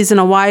can do these in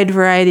a wide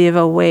variety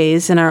of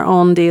ways in our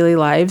own daily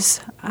lives.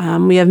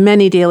 We have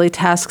many daily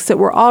tasks that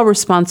we're all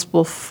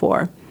responsible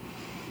for.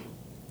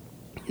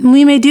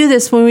 We may do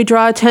this when we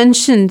draw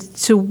attention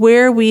to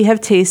where we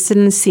have tasted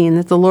and seen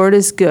that the Lord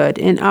is good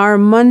in our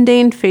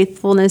mundane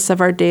faithfulness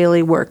of our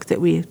daily work that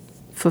we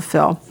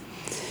fulfill.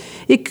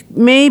 It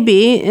may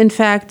be, in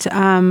fact,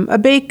 a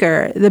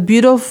baker, the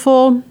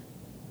beautiful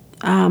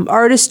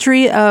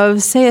artistry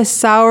of, say, a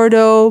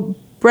sourdough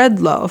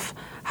bread loaf,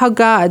 how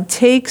God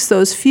takes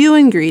those few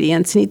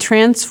ingredients and He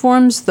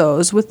transforms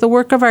those with the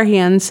work of our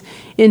hands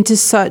into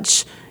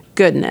such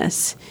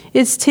goodness.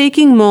 It's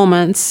taking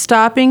moments,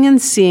 stopping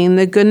and seeing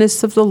the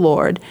goodness of the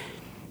Lord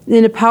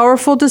in a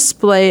powerful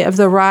display of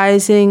the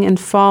rising and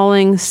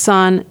falling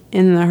sun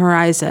in the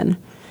horizon.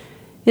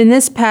 In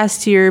this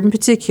past year in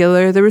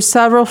particular, there were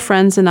several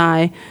friends and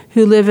I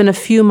who live in a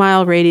few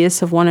mile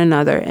radius of one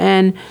another,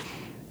 and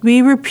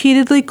we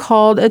repeatedly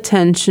called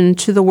attention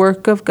to the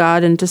work of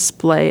God in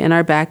display in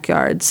our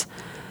backyards.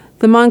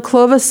 The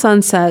Monclova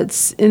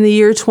sunsets in the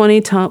year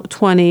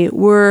 2020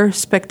 were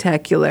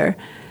spectacular.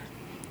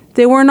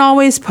 They weren't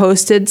always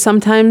posted.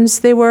 Sometimes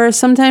they were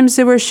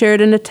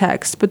shared in a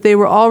text, but they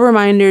were all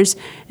reminders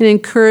and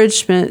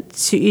encouragement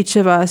to each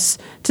of us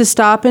to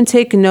stop and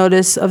take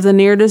notice of the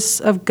nearness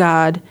of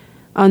God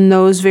on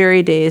those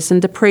very days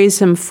and to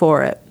praise Him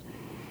for it.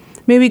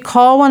 May we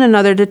call one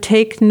another to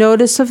take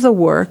notice of the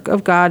work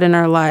of God in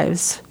our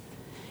lives.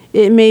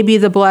 It may be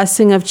the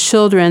blessing of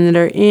children that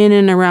are in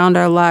and around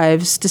our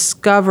lives,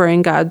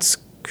 discovering God's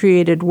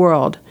created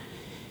world.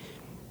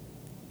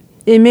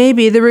 It may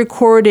be the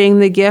recording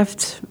the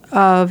gift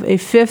of a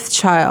 5th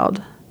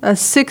child, a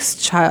 6th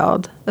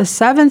child, a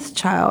 7th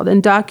child,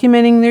 and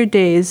documenting their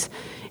days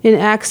in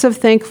acts of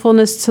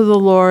thankfulness to the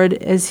Lord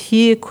as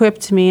He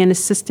equipped me and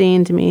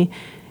sustained me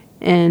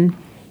and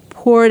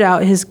poured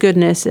out His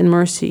goodness and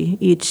mercy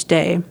each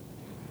day.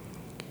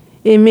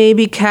 It may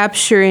be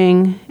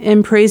capturing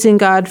and praising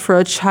God for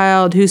a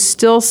child who's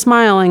still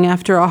smiling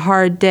after a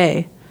hard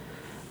day.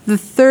 The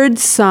 3rd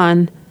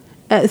son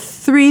at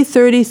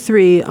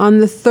 3:33 on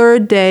the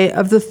 3rd day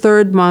of the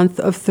 3rd month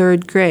of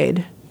 3rd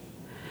grade.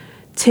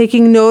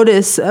 Taking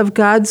notice of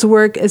God's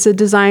work as a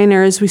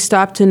designer as we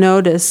stop to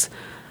notice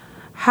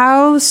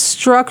how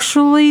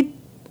structurally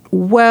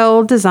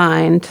well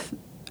designed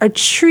a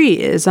tree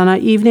is on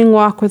an evening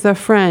walk with a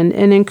friend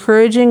and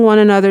encouraging one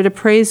another to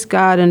praise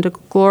God and to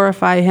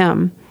glorify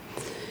Him.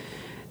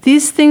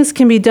 These things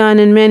can be done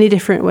in many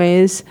different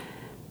ways.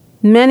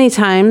 Many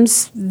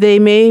times they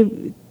may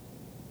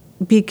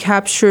be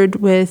captured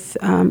with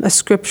a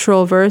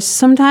scriptural verse.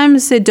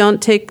 Sometimes they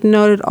don't take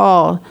note at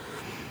all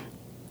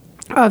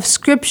of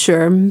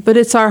Scripture, but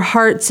it's our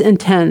heart's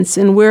intent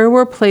and where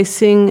we're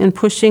placing and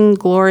pushing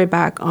glory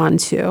back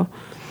onto.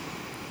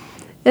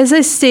 As I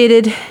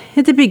stated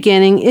at the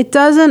beginning, it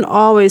doesn't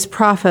always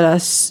profit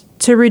us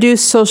to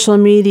reduce social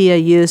media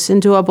use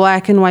into a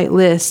black and white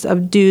list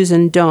of do's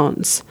and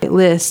don'ts.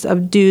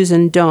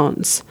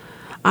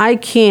 I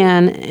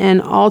can,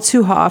 and all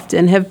too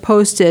often, have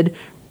posted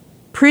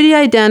pretty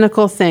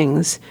identical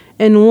things,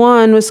 and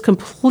one was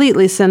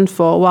completely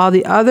sinful while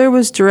the other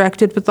was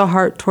directed with the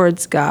heart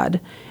towards God,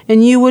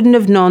 and you wouldn't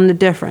have known the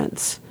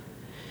difference.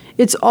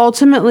 It's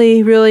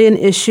ultimately really an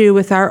issue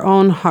with our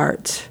own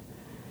heart.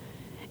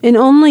 And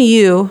only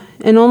you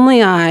and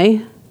only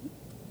I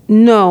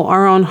know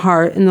our own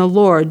heart, and the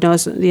Lord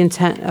knows the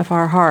intent of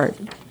our heart.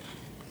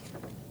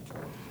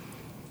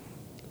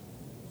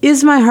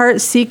 Is my heart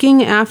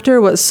seeking after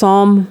what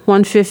Psalm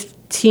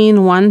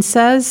 115:1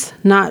 says?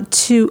 Not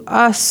to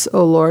us,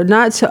 O Lord,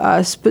 not to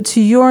us, but to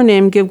your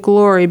name give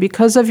glory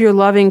because of your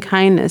loving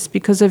kindness,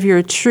 because of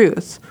your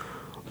truth.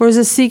 Or is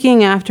it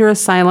seeking after a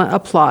silent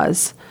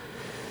applause?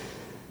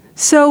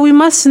 So we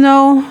must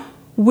know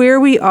where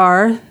we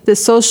are, that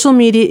social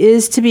media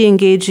is to be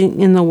engaging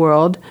in the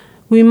world.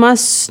 We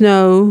must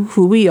know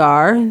who we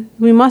are.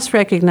 We must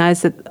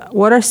recognize that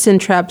what our sin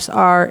traps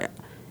are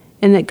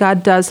and that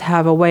God does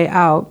have a way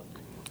out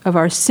of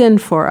our sin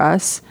for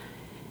us.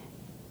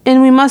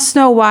 And we must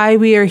know why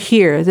we are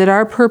here, that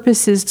our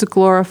purpose is to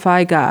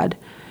glorify God.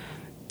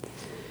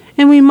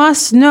 And we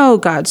must know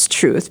God's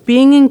truth.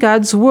 Being in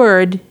God's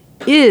Word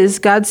is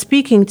God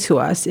speaking to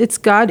us. It's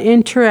God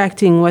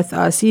interacting with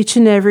us each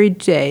and every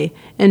day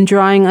and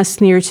drawing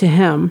us near to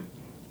Him.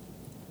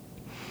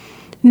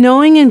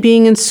 Knowing and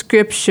being in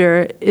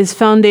Scripture is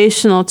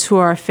foundational to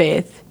our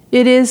faith.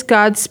 It is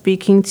God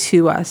speaking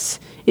to us.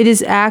 It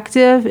is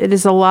active, it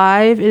is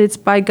alive, and it's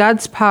by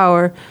God's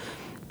power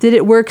that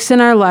it works in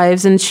our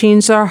lives and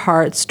changes our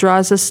hearts,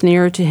 draws us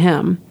nearer to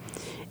Him.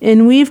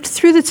 And weaved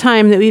through the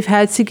time that we've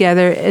had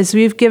together, as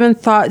we've given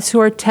thought to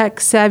our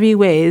tech-savvy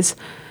ways,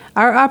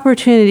 our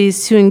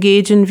opportunities to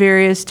engage in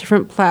various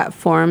different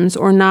platforms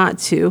or not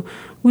to,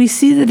 we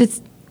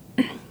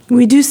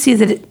do see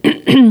that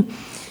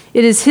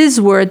it is His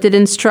Word that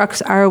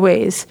instructs our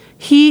ways.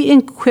 He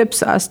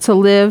equips us to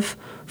live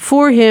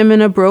for Him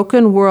in a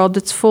broken world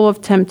that's full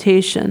of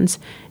temptations.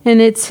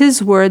 And it's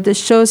His Word that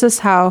shows us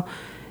how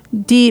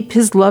deep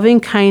His loving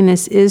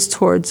kindness is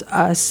towards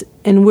us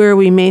and where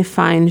we may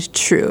find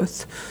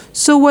truth.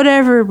 So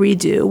whatever we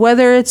do,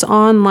 whether it's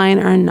online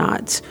or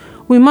not,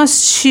 we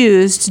must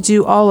choose to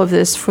do all of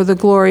this for the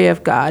glory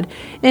of God.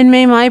 And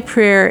may my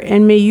prayer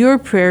and may your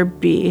prayer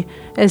be,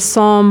 as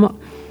Psalm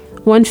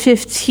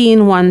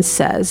 115:1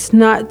 says,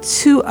 "Not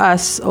to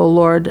us, O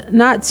Lord,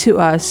 not to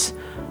us,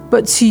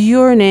 but to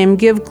your name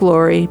give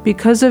glory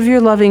because of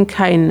your loving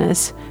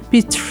kindness,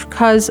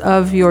 because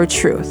of your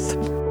truth."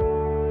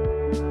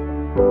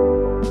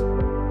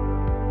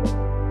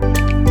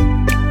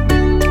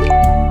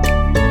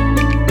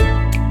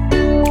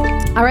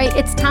 All right,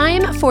 it's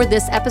time for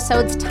this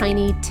episode's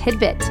Tiny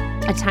Tidbit.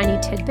 A tiny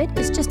tidbit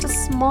is just a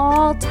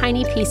small,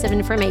 tiny piece of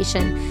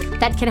information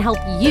that can help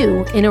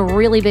you in a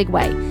really big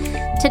way.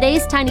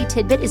 Today's Tiny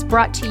Tidbit is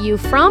brought to you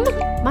from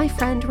my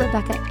friend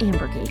Rebecca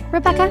Ambergy.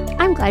 Rebecca,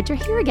 I'm glad you're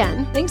here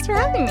again. Thanks for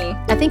having me.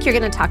 I think you're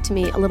going to talk to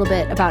me a little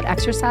bit about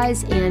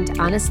exercise, and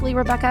honestly,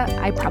 Rebecca,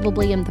 I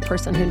probably am the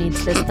person who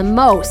needs this the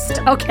most.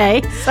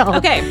 Okay?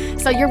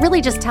 So you're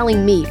really just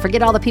telling me,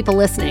 forget all the people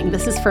listening,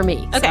 this is for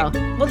me. Okay. So.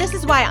 Well, this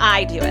is why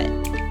I do it.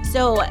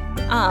 So,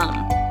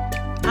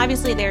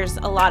 obviously there's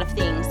a lot of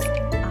things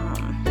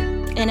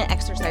in an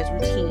exercise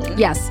routine.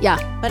 Yes, yeah.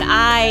 But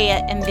I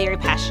am very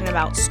passionate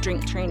about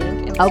strength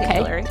training in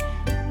particular. Okay.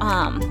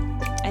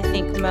 I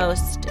think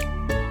most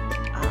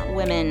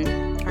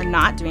women are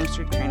not doing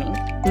strength training.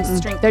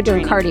 They're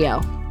doing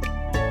cardio.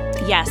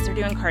 Yes, they're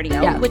doing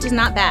cardio, which is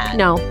not bad.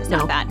 No, it's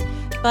not bad.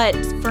 But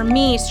for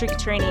me, strength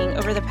training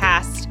over the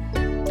past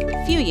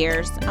few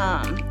years,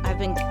 I've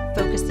been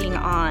focusing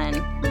on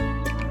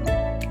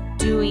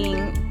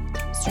doing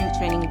strength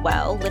training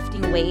well,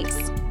 lifting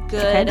weights,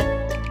 good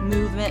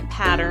movement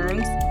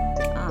patterns,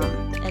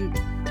 and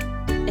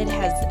it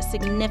has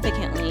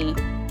significantly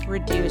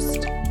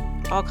reduced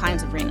all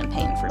kinds of random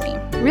pain for me.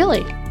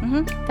 Really?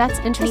 Mm-hmm. That's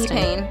interesting.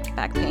 Knee pain,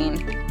 back pain,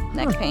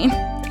 neck pain,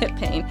 hip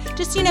pain.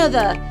 Just,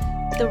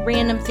 the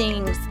random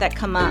things that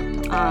come up.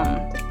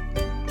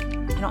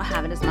 I don't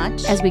have it as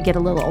much. As we get a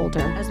little older.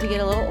 I'm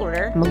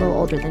a little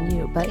older than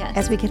you, but yes.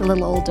 As we get a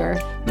little older.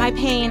 My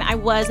pain, I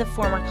was a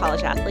former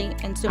college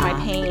athlete, and so my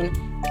pain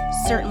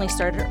certainly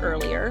started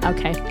earlier.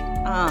 Okay.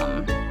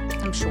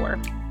 I'm sure.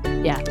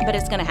 Yeah. But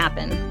it's going to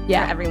happen for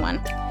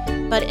everyone.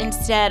 But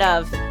instead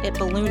of it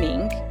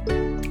ballooning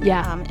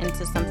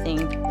into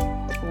something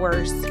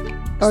worse.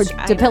 Or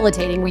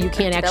debilitating, where you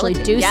can't actually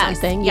do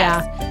something.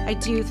 Yes. Yeah. I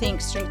do think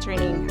strength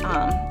training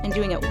and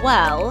doing it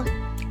well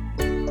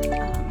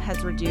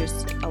has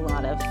reduced a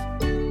lot of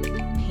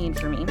pain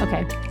for me.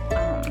 Okay.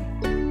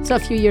 So a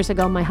few years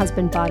ago, my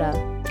husband bought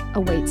a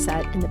weight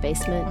set in the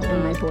basement,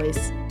 and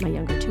my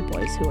younger two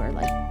boys, who are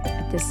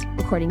at this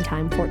recording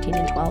time, 14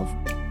 and 12,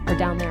 are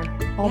down there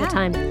all the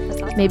time.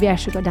 That's awesome. Maybe I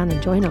should go down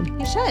and join them.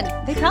 You should.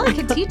 They probably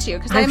could teach you,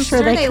 because I'm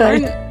sure they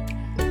could.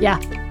 Learn. Yeah,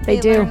 they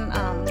do.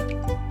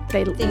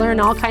 They learn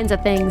all kinds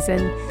of things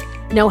and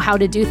know how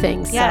to do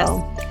things. Yes.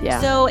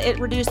 So it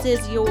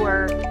reduces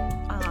your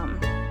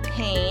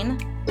pain.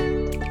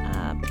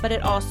 But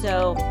it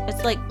also, as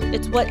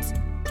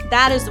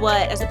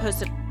opposed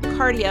to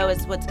cardio,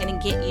 is what's going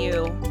to get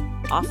you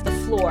off the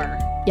floor.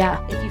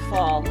 Yeah. If you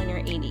fall when you're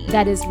 80.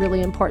 That is really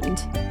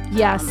important.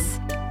 Yes.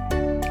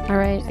 All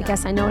right. So. I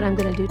guess I know what I'm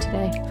going to do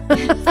today.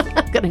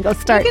 I'm going to go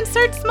start. You can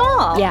start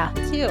small. Yeah.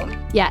 Too.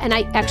 Yeah. And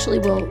I actually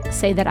will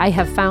say that I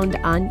have found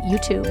on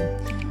YouTube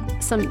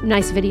some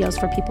nice videos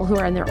for people who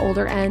are in their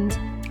older end,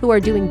 who are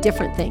doing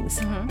different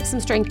things. Some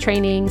strength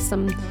training,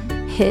 some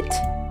HIIT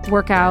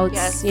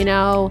workouts,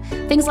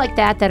 things like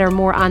that are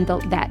more on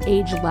that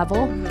age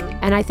level.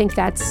 And I think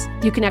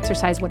you can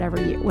exercise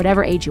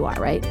whatever age you are,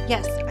 right?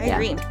 Yes, I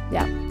agree.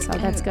 Yeah, so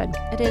that's good.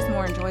 It is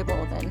more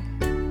enjoyable than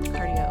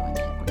cardio and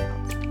HIIT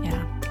workouts.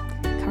 Yeah,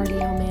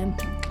 cardio, man.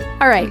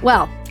 All right,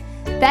 well,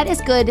 that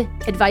is good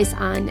advice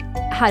on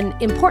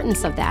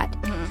importance of that.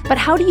 But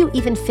how do you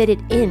even fit it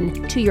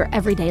in to your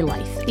everyday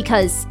life?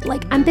 Because,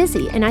 like, I'm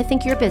busy and I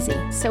think you're busy.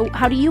 So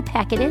how do you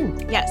pack it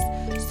in? Yes.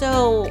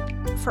 So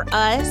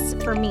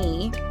for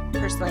me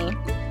personally,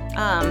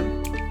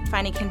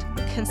 finding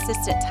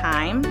consistent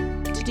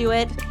time to do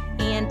it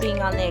and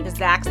being on the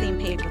exact same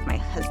page with my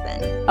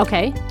husband.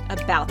 Okay.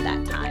 About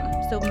that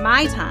time. So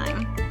my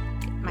time,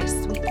 my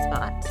sweet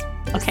spot,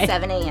 is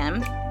 7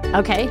 a.m.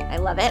 Okay. I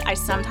love it. I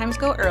sometimes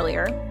go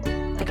earlier.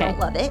 I don't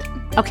love it.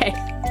 Okay.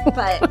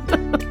 But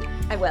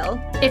I will.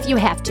 If you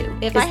have to.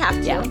 If I have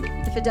to. Yeah.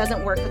 If it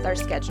doesn't work with our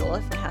schedule,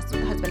 if my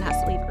husband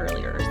has to leave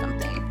earlier or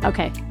something.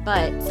 Okay.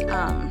 But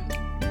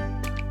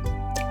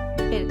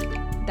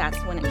that's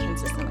when it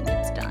consistently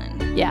gets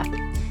done. Yeah.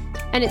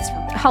 And it's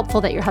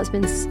helpful that your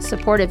husband's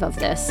supportive of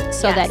this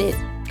so that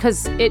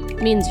because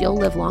it means you'll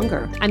live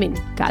longer. I mean,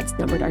 God's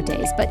numbered our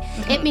days, but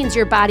it means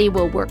your body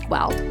will work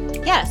well.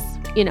 Yes.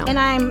 You know. And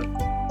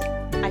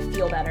I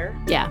feel better.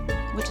 Yeah.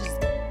 Which is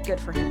good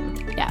for him.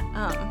 Yeah.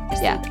 I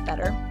sleep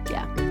better.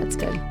 Yeah, that's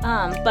good.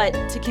 But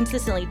to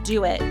consistently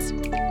do it,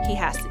 he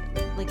has to,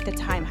 the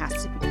time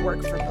has to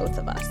work for both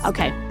of us.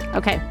 Okay.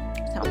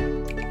 So,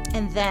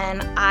 and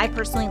then I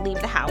personally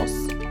leave the house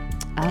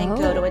and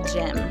go to a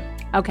gym.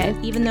 Okay.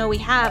 Even though we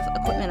have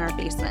equipment in our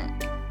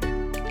basement,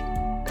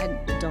 I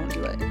don't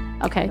do it.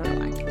 Okay. I don't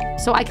know why.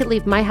 So I could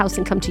leave my house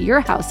and come to your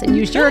house and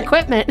use your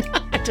equipment.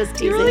 Just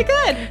teasing. You're really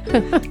good.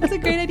 That's a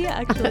great idea,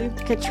 actually.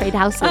 Could trade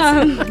houses.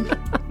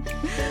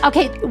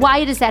 Okay,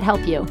 why does that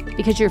help you?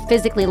 Because you're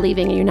physically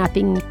leaving and you're not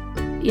being,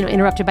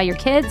 interrupted by your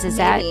kids? Is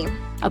Maybe.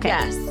 that? Okay.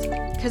 Yes.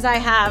 Because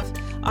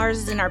ours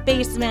is in our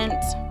basement.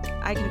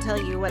 I can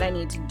tell you what I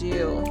need to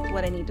do,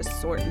 what I need to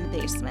sort in the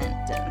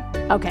basement.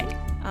 And, okay.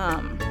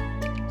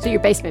 So your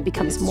basement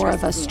becomes more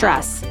of a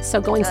stress. So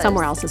going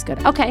somewhere else is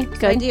good. Okay, good.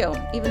 So I do,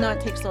 even though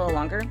it takes a little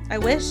longer. I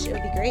wish it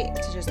would be great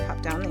to just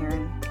pop down there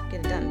and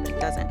get it done, but it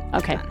doesn't.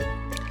 Okay.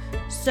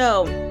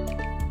 So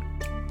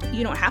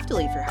you don't have to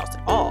leave your house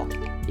at all.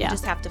 Yeah. You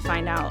just have to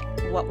find out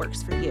what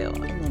works for you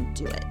and then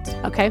do it.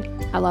 Okay,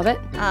 I love it.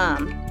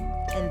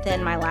 And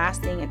then my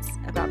last thing, it's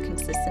about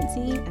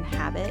consistency and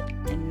habit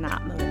and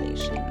not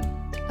motivation.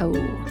 Oh.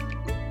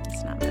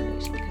 It's not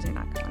motivation because you're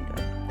not going to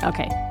do it.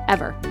 Okay,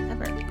 ever.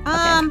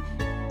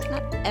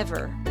 Not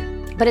ever.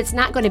 But it's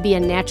not going to be a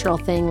natural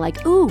thing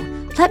like, ooh,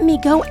 let me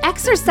go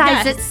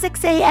exercise at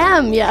 6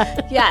 a.m.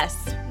 Yeah. Yes.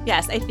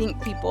 I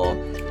think people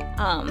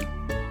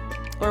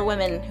or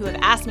women who have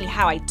asked me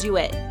how I do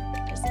it,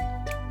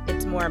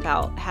 it's more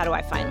about how do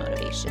I find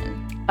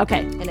motivation. Okay.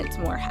 And it's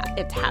more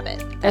it's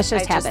habit. That's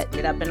just habit. I just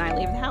get up and I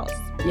leave the house.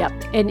 Yep.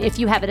 And if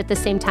you have it at the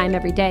same time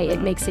every day,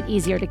 it makes it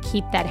easier to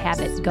keep that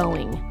habit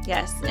going.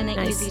 Yes. And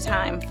an easy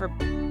time for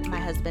my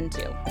husband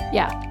too.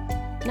 Yeah.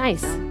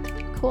 Nice.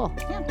 Cool.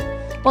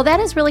 Yeah. Well, that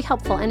is really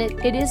helpful. And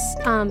it is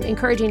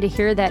encouraging to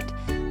hear that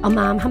a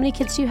mom, how many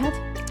kids do you have?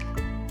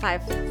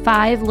 5.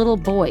 5 little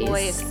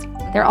boys.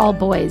 They're all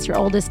boys. Your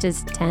oldest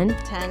is 10?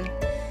 10.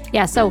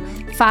 Yeah, so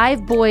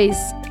 5 boys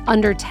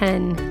under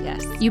 10.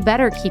 Yes. You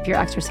better keep your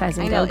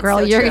exercising, though, girl.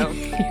 So you're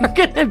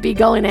going to be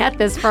going at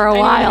this for a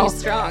while. I need to be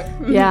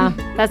strong. Yeah,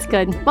 that's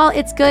good. Well,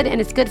 it's good, and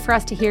it's good for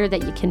us to hear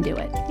that you can do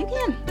it. You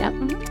can. Yep.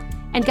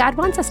 Mm-hmm. And God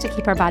wants us to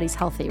keep our bodies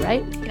healthy,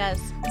 right? Yes.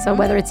 So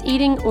whether it's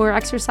eating or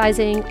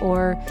exercising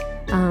or,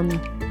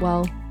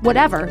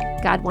 whatever,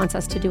 God wants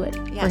us to do it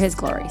for His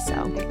glory. So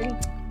I agree.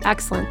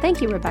 Excellent.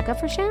 Thank you, Rebecca,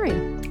 for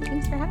sharing.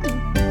 Thanks for having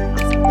me.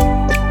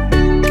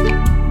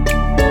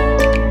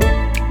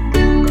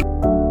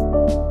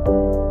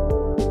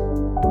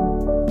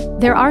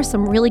 There are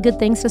some really good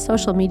things to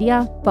social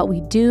media, but we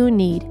do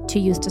need to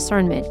use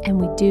discernment, and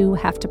we do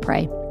have to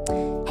pray.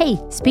 Hey,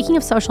 speaking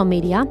of social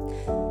media,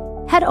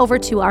 head over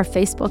to our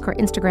Facebook or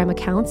Instagram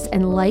accounts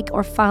and like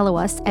or follow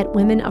us at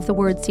Women of the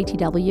Word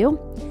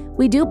CTW.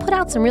 We do put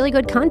out some really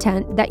good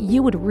content that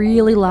you would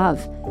really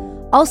love.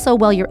 Also,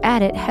 while you're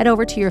at it, head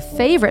over to your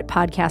favorite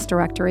podcast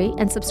directory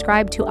and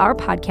subscribe to our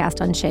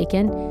podcast,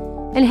 Unshaken.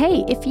 And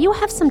hey, if you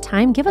have some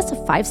time, give us a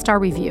 5-star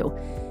review.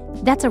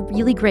 That's a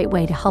really great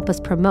way to help us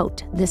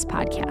promote this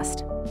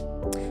podcast.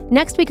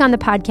 Next week on the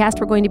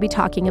podcast, we're going to be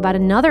talking about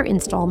another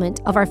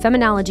installment of our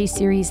Feminology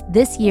series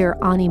this year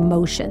on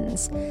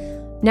emotions.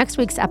 Next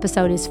week's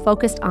episode is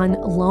focused on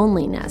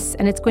loneliness,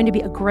 and it's going to be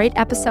a great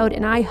episode,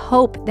 and I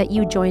hope that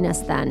you join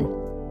us then.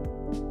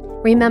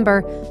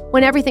 Remember,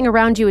 when everything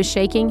around you is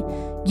shaking,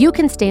 you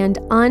can stand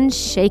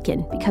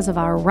unshaken because of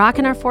our rock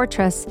and our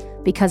fortress,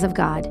 because of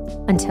God.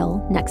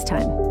 Until next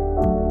time.